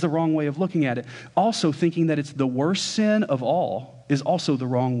is the wrong way of looking at it. Also thinking that it's the worst sin of all is also the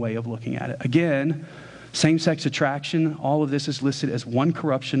wrong way of looking at it. Again, same-sex attraction, all of this is listed as one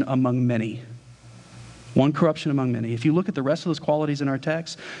corruption among many. One corruption among many. If you look at the rest of those qualities in our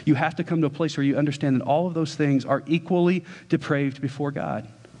text, you have to come to a place where you understand that all of those things are equally depraved before God.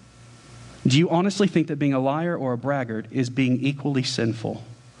 Do you honestly think that being a liar or a braggart is being equally sinful?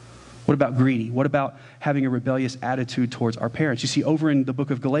 What about greedy? What about having a rebellious attitude towards our parents? You see, over in the book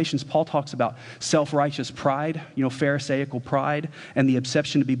of Galatians, Paul talks about self-righteous pride, Pharisaical pride, and the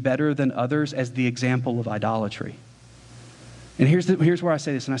obsession to be better than others as the example of idolatry. And here's where I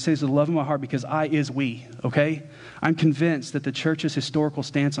say this, and I say this with the love of my heart because I is we, okay? I'm convinced that the church's historical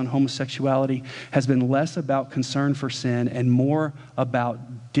stance on homosexuality has been less about concern for sin and more about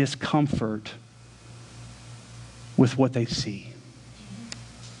discomfort with what they see.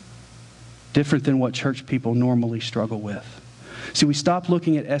 Different than what church people normally struggle with. See, we stopped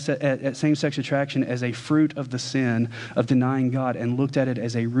looking at same-sex attraction as a fruit of the sin of denying God and looked at it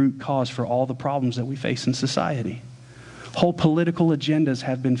as a root cause for all the problems that we face in society. Whole political agendas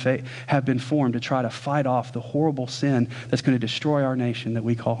have been formed to try to fight off the horrible sin that's going to destroy our nation that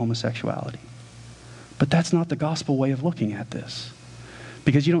we call homosexuality. But that's not the gospel way of looking at this.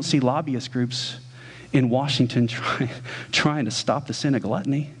 Because you don't see lobbyist groups in Washington trying to stop the sin of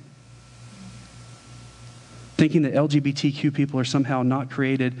gluttony. thinking that LGBTQ people are somehow not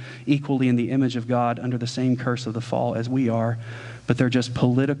created equally in the image of God under the same curse of the fall as we are, but they're just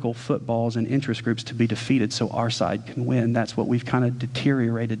political footballs and interest groups to be defeated so our side can win. That's what we've kind of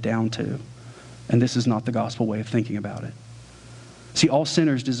deteriorated down to. And this is not the gospel way of thinking about it. See, all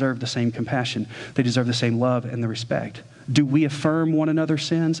sinners deserve the same compassion. They deserve the same love and the respect. Do we affirm one another's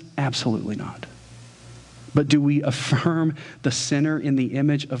sins? Absolutely not. But do we affirm the sinner in the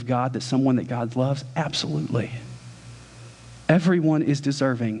image of God, that someone that God loves? Absolutely. Everyone is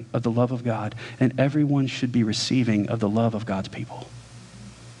deserving of the love of God, and everyone should be receiving of the love of God's people.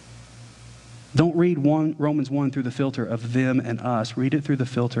 Don't read Romans 1 through the filter of them and us. Read it through the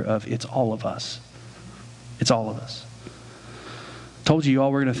filter of it's all of us. It's all of us. Told you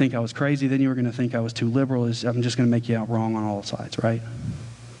all were going to think I was crazy, then you were going to think I was too liberal. I'm just going to make you out wrong on all sides, right?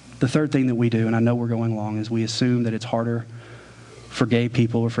 The third thing that we do, and I know we're going long, is we assume that it's harder for gay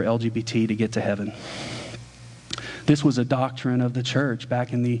people or for LGBT to get to heaven. This was a doctrine of the church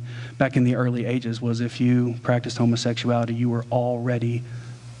back in the early ages, was if you practiced homosexuality, you were already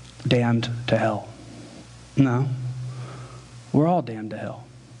damned to hell. No. We're all damned to hell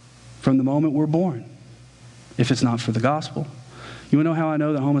from the moment we're born, if it's not for the gospel. You want to know how I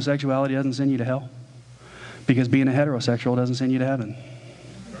know that homosexuality doesn't send you to hell? Because being a heterosexual doesn't send you to heaven.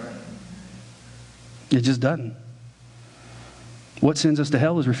 It just doesn't. What sends us to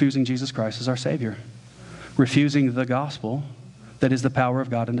hell is refusing Jesus Christ as our Savior. Refusing the gospel that is the power of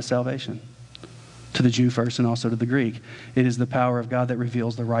God unto salvation. To the Jew first and also to the Greek. It is the power of God that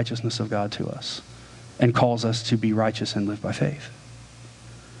reveals the righteousness of God to us and calls us to be righteous and live by faith.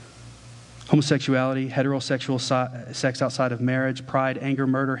 Homosexuality, heterosexual sex outside of marriage, pride, anger,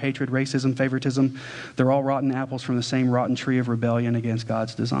 murder, hatred, racism, favoritism, they're all rotten apples from the same rotten tree of rebellion against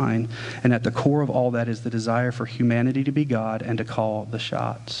God's design. And at the core of all that is the desire for humanity to be God and to call the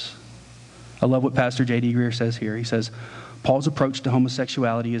shots. I love what Pastor J.D. Greer says here. He says, Paul's approach to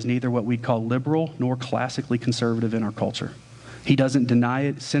homosexuality is neither what we'd call liberal nor classically conservative in our culture. He doesn't deny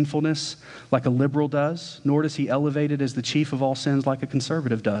its sinfulness like a liberal does, nor does he elevate it as the chief of all sins like a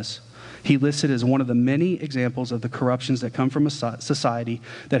conservative does. He lists it as one of the many examples of the corruptions that come from a society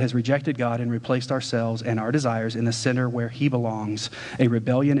that has rejected God and replaced ourselves and our desires in the center where he belongs, a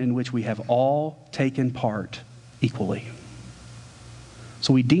rebellion in which we have all taken part equally.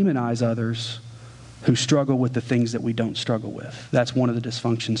 So we demonize others who struggle with the things that we don't struggle with. That's one of the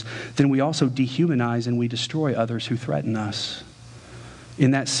dysfunctions. Then we also dehumanize and we destroy others who threaten us.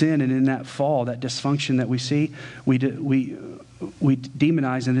 In that sin and in that fall, that dysfunction that we see, we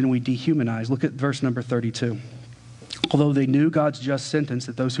demonize and then we dehumanize. Look at verse number 32. Although they knew God's just sentence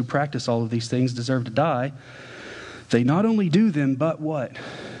that those who practice all of these things deserve to die, they not only do them, but what?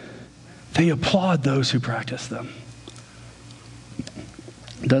 They applaud those who practice them.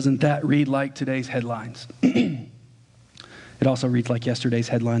 Doesn't that read like today's headlines? It also reads like yesterday's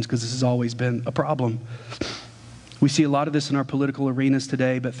headlines because this has always been a problem. We see a lot of this in our political arenas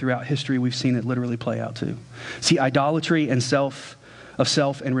today, but throughout history we've seen it literally play out too. See, idolatry and self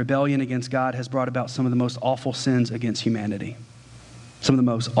and rebellion against God has brought about some of the most awful sins against humanity. Some of the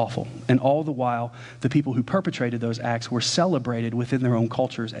most awful. And all the while, the people who perpetrated those acts were celebrated within their own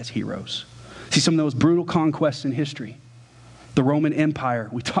cultures as heroes. See, some of those brutal conquests in history. The Roman Empire,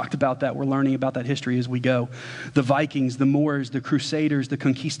 we talked about that. We're learning about that history as we go. The Vikings, the Moors, the Crusaders, the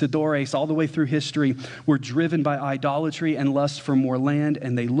conquistadores, all the way through history were driven by idolatry and lust for more land.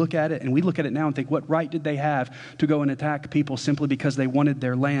 And they look at it, and we look at it now and think, what right did they have to go and attack people simply because they wanted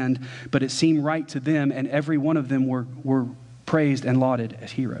their land? But it seemed right to them, and every one of them were praised and lauded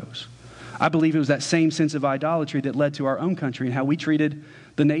as heroes. I believe it was that same sense of idolatry that led to our own country and how we treated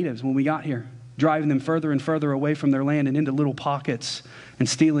the natives when we got here. Driving them further and further away from their land and into little pockets and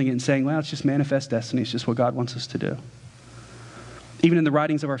stealing it and saying, well, it's just manifest destiny. It's just what God wants us to do. Even in the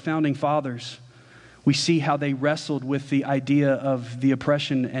writings of our founding fathers, we see how they wrestled with the idea of the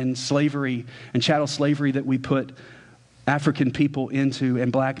oppression and slavery and chattel slavery that we put African people into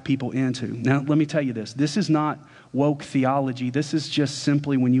and black people into. Now, let me tell you this. This is not woke theology. This is just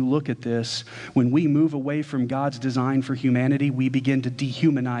simply, when you look at this, when we move away from God's design for humanity, we begin to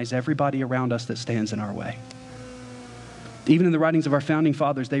dehumanize everybody around us that stands in our way. Even in the writings of our founding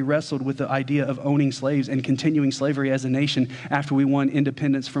fathers, they wrestled with the idea of owning slaves and continuing slavery as a nation after we won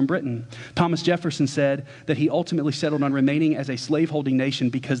independence from Britain. Thomas Jefferson said that he ultimately settled on remaining as a slaveholding nation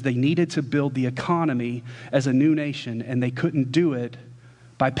because they needed to build the economy as a new nation, and they couldn't do it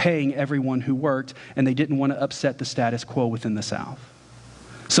by paying everyone who worked, and they didn't want to upset the status quo within the South.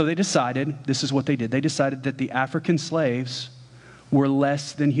 So they decided, this is what they did, they decided that the African slaves were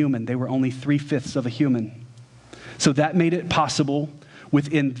less than human. They were only 3/5 of a human. So that made it possible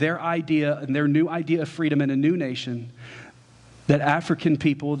within their idea and their new idea of freedom in a new nation, that African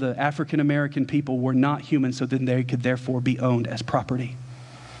people, the African American people, were not human, so then they could therefore be owned as property.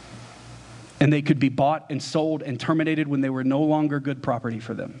 And they could be bought and sold and terminated when they were no longer good property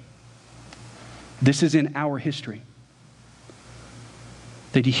for them. This is in our history.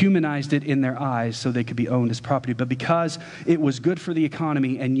 They dehumanized it in their eyes so they could be owned as property. But because it was good for the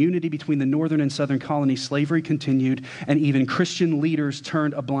economy and unity between the northern and southern colonies, slavery continued, and even Christian leaders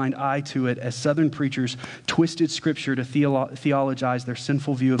turned a blind eye to it as southern preachers twisted scripture to theologize their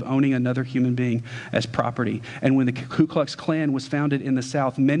sinful view of owning another human being as property. And when the Ku Klux Klan was founded in the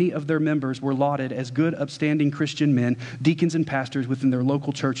South, many of their members were lauded as good, upstanding Christian men, deacons and pastors within their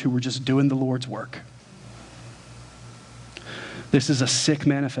local church who were just doing the Lord's work. This is a sick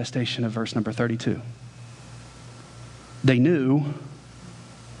manifestation of verse number 32. They knew,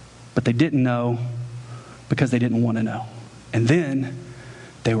 but they didn't know because they didn't want to know. And then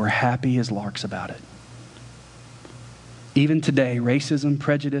they were happy as larks about it. Even today, racism,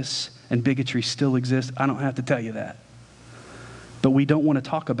 prejudice, and bigotry still exist. I don't have to tell you that. But we don't want to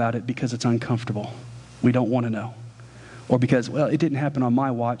talk about it because it's uncomfortable. We don't want to know. Or because, well, it didn't happen on my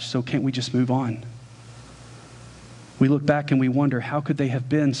watch, so can't we just move on? We look back and we wonder, how could they have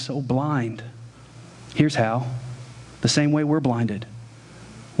been so blind? Here's how. The same way we're blinded.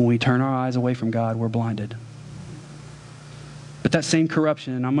 When we turn our eyes away from God, we're blinded. But that same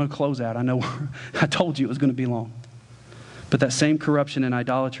corruption, and I'm going to close out. I know I told you it was going to be long. But that same corruption and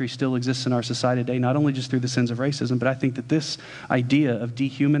idolatry still exists in our society today, not only just through the sins of racism, but I think that this idea of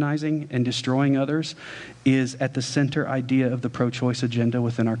dehumanizing and destroying others is at the center idea of the pro-choice agenda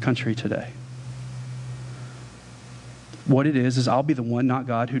within our country today. What it is I'll be the one, not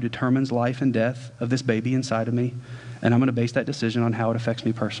God, who determines life and death of this baby inside of me, and I'm going to base that decision on how it affects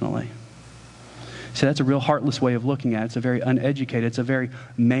me personally. See, that's a real heartless way of looking at it. It's a very uneducated, it's a very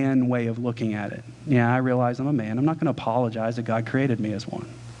man way of looking at it. Yeah, I realize I'm a man. I'm not going to apologize that God created me as one.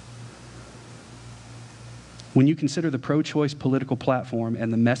 When you consider the pro-choice political platform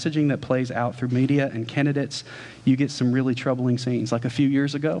and the messaging that plays out through media and candidates, you get some really troubling scenes. Like a few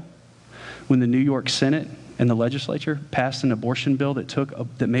years ago, when the New York Senate and the legislature passed an abortion bill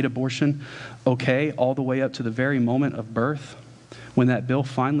that made abortion okay all the way up to the very moment of birth, when that bill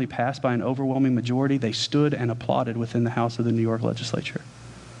finally passed by an overwhelming majority, they stood and applauded within the House of the New York legislature.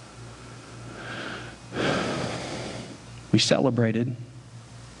 We celebrated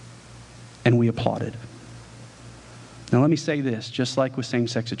and we applauded. Now let me say this, just like with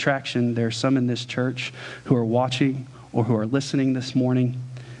same-sex attraction, there are some in this church who are watching or who are listening this morning,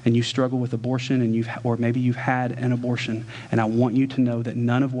 and you struggle with abortion, or maybe you've had an abortion, and I want you to know that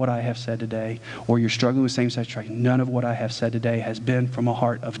none of what I have said today, or you're struggling with same-sex attraction, none of what I have said today has been from a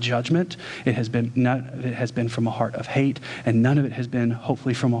heart of judgment. It has been from a heart of hate, and none of it has been,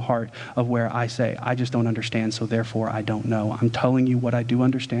 hopefully, from a heart of where I say, I just don't understand, so therefore I don't know. I'm telling you what I do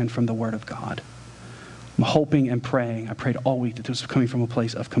understand from the Word of God. I'm hoping and praying. I prayed all week that this was coming from a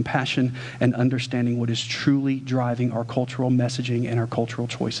place of compassion and understanding what is truly driving our cultural messaging and our cultural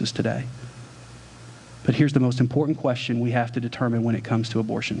choices today. But here's the most important question we have to determine when it comes to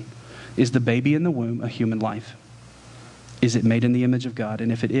abortion. Is the baby in the womb a human life? Is it made in the image of God?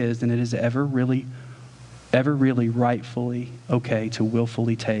 And if it is, then it is ever really rightfully okay to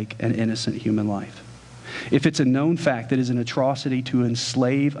willfully take an innocent human life. If it's a known fact that it is an atrocity to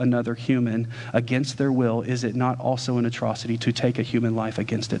enslave another human against their will, is it not also an atrocity to take a human life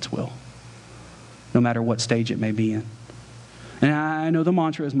against its will? No matter what stage it may be in. And I know the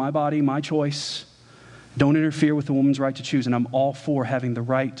mantra is my body, my choice. Don't interfere with the woman's right to choose. And I'm all for having the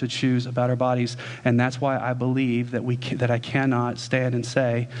right to choose about our bodies. And that's why I believe that I cannot stand and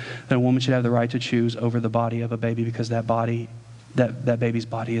say that a woman should have the right to choose over the body of a baby, because that baby's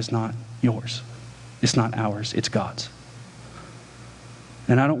body is not yours. It's not ours, it's God's.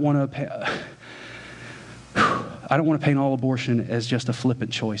 And I don't want to paint all abortion as just a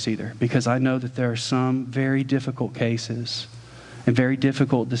flippant choice either, because I know that there are some very difficult cases and very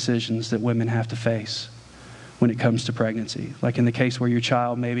difficult decisions that women have to face when it comes to pregnancy. Like in the case where your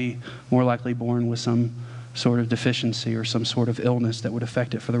child may be more likely born with some sort of deficiency or some sort of illness that would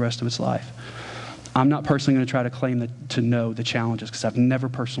affect it for the rest of its life. I'm not personally going to try to claim to know the challenges, because I've never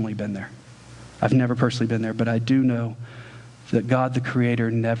personally been there. But I do know that God, the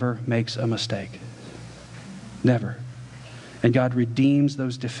Creator, never makes a mistake. Never. And God redeems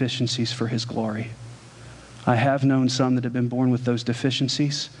those deficiencies for His glory. I have known some that have been born with those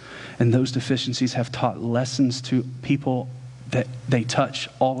deficiencies, and those deficiencies have taught lessons to people that they touch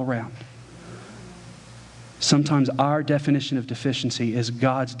all around. Sometimes our definition of deficiency is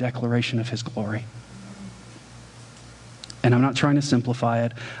God's declaration of His glory. And I'm not trying to simplify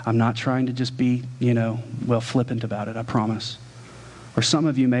it. I'm not trying to just be, flippant about it, I promise. Or some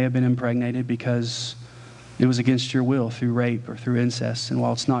of you may have been impregnated because it was against your will through rape or through incest. And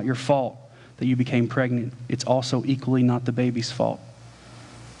while it's not your fault that you became pregnant, it's also equally not the baby's fault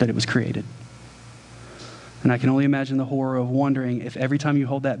that it was created. And I can only imagine the horror of wondering if every time you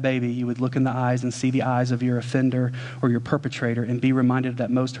hold that baby, you would look in the eyes and see the eyes of your offender or your perpetrator and be reminded of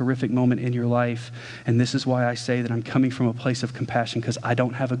that most horrific moment in your life. And this is why I say that I'm coming from a place of compassion, because I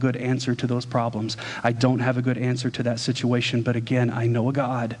don't have a good answer to those problems. I don't have a good answer to that situation. But again, I know a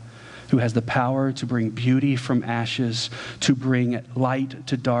God who has the power to bring beauty from ashes, to bring light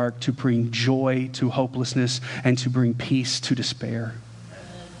to dark, to bring joy to hopelessness, and to bring peace to despair.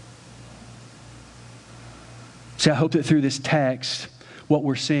 See, I hope that through this text, what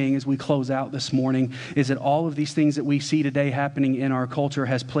we're seeing as we close out this morning is that all of these things that we see today happening in our culture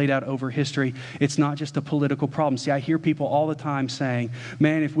has played out over history. It's not just a political problem. See, I hear people all the time saying,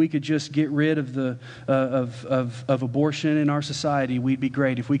 man, if we could just get rid of the of abortion in our society, we'd be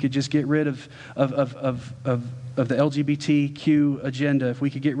great. If we could just get rid of the LGBTQ agenda, if we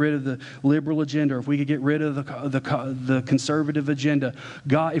could get rid of the liberal agenda, or if we could get rid of the conservative agenda.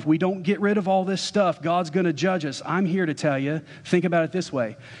 God, if we don't get rid of all this stuff, God's going to judge us. I'm here to tell you, think about it this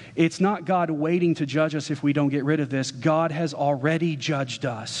way. It's not God waiting to judge us if we don't get rid of this. God has already judged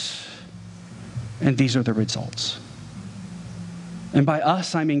us. And these are the results. And by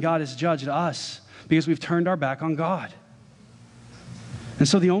us, I mean God has judged us because we've turned our back on God. And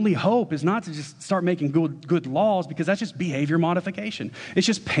so the only hope is not to just start making good laws, because that's just behavior modification. It's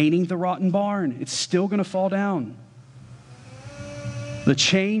just painting the rotten barn. It's still going to fall down. The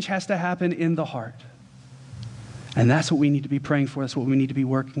change has to happen in the heart. And that's what we need to be praying for. That's what we need to be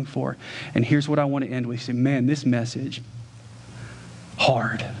working for. And here's what I want to end with. You say, man, this message,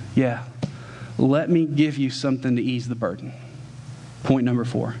 hard. Yeah. Let me give you something to ease the burden. Point number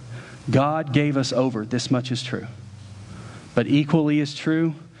 4. God gave us over. This much is true. But equally as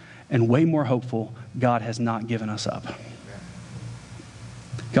true and way more hopeful, God has not given us up.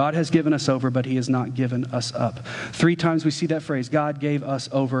 God has given us over, but he has not given us up. 3 times we see that phrase, God gave us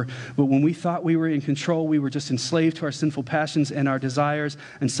over. But when we thought we were in control, we were just enslaved to our sinful passions and our desires.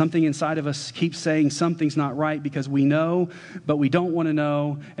 And something inside of us keeps saying something's not right, because we know, but we don't want to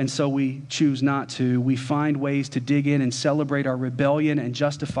know. And so we choose not to. We find ways to dig in and celebrate our rebellion and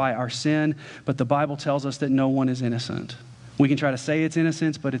justify our sin. But the Bible tells us that no one is innocent. We can try to say it's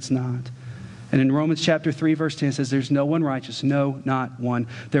innocence, but it's not. And in Romans chapter 3, verse 10 says, there's no one righteous, no, not one.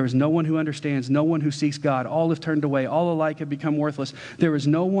 There is no one who understands, no one who seeks God. All have turned away. All alike have become worthless. There is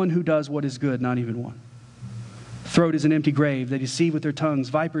no one who does what is good, not even one. Throat is an empty grave. They deceive with their tongues.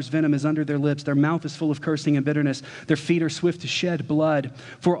 Viper's venom is under their lips. Their mouth is full of cursing and bitterness. Their feet are swift to shed blood.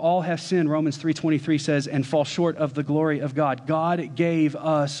 For all have sinned, Romans 3:23 says, and fall short of the glory of God. God gave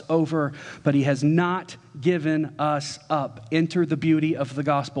us over, but he has not given us up. Enter the beauty of the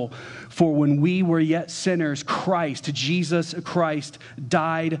gospel. For when we were yet sinners, Jesus Christ,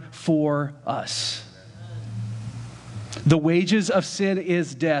 died for us. The wages of sin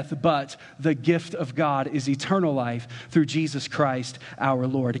is death, but the gift of God is eternal life through Jesus Christ our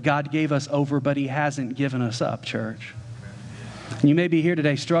Lord. God gave us over, but he hasn't given us up, church. And you may be here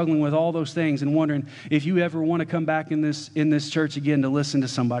today struggling with all those things and wondering if you ever want to come back in this church again to listen to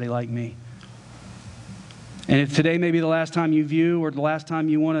somebody like me. And if today may be the last time you view, or the last time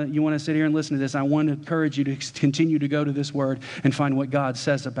you want to sit here and listen to this, I want to encourage you to continue to go to this word and find what God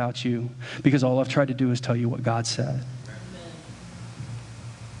says about you, because all I've tried to do is tell you what God said.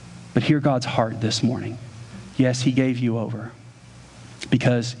 But hear God's heart this morning. Yes, he gave you over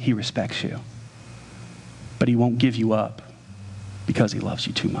because he respects you. But he won't give you up because he loves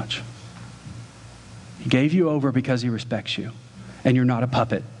you too much. He gave you over because he respects you. And you're not a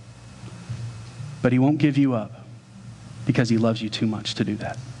puppet. But he won't give you up because he loves you too much to do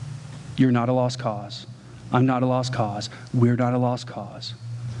that. You're not a lost cause. I'm not a lost cause. We're not a lost cause.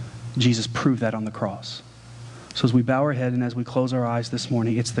 Jesus proved that on the cross. So as we bow our head and as we close our eyes this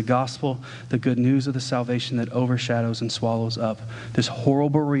morning, it's the gospel, the good news of the salvation that overshadows and swallows up this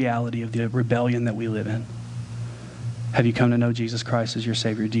horrible reality of the rebellion that we live in. Have you come to know Jesus Christ as your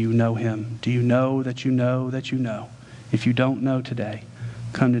Savior? Do you know him? Do you know that you know that you know? If you don't know today,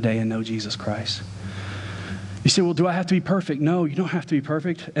 come today and know Jesus Christ. You say, well, do I have to be perfect? No, you don't have to be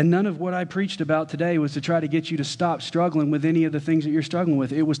perfect. And none of what I preached about today was to try to get you to stop struggling with any of the things that you're struggling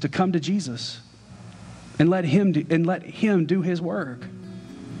with. It was to come to Jesus. And let him do his work.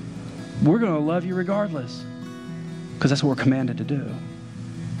 We're going to love you regardless, because that's what we're commanded to do.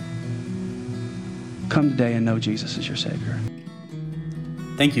 Come today and know Jesus as your Savior.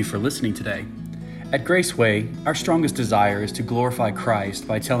 Thank you for listening today. At Graceway, our strongest desire is to glorify Christ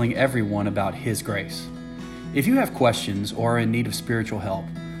by telling everyone about His grace. If you have questions or are in need of spiritual help,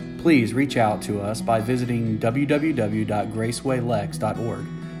 please reach out to us by visiting www.gracewaylex.org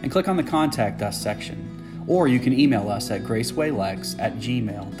and click on the Contact Us section, or you can email us at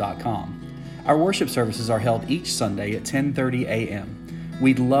gracewaylex@gmail.com. Our worship services are held each Sunday at 10:30 a.m.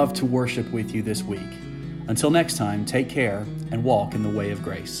 We'd love to worship with you this week. Until next time, take care and walk in the way of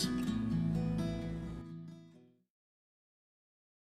grace.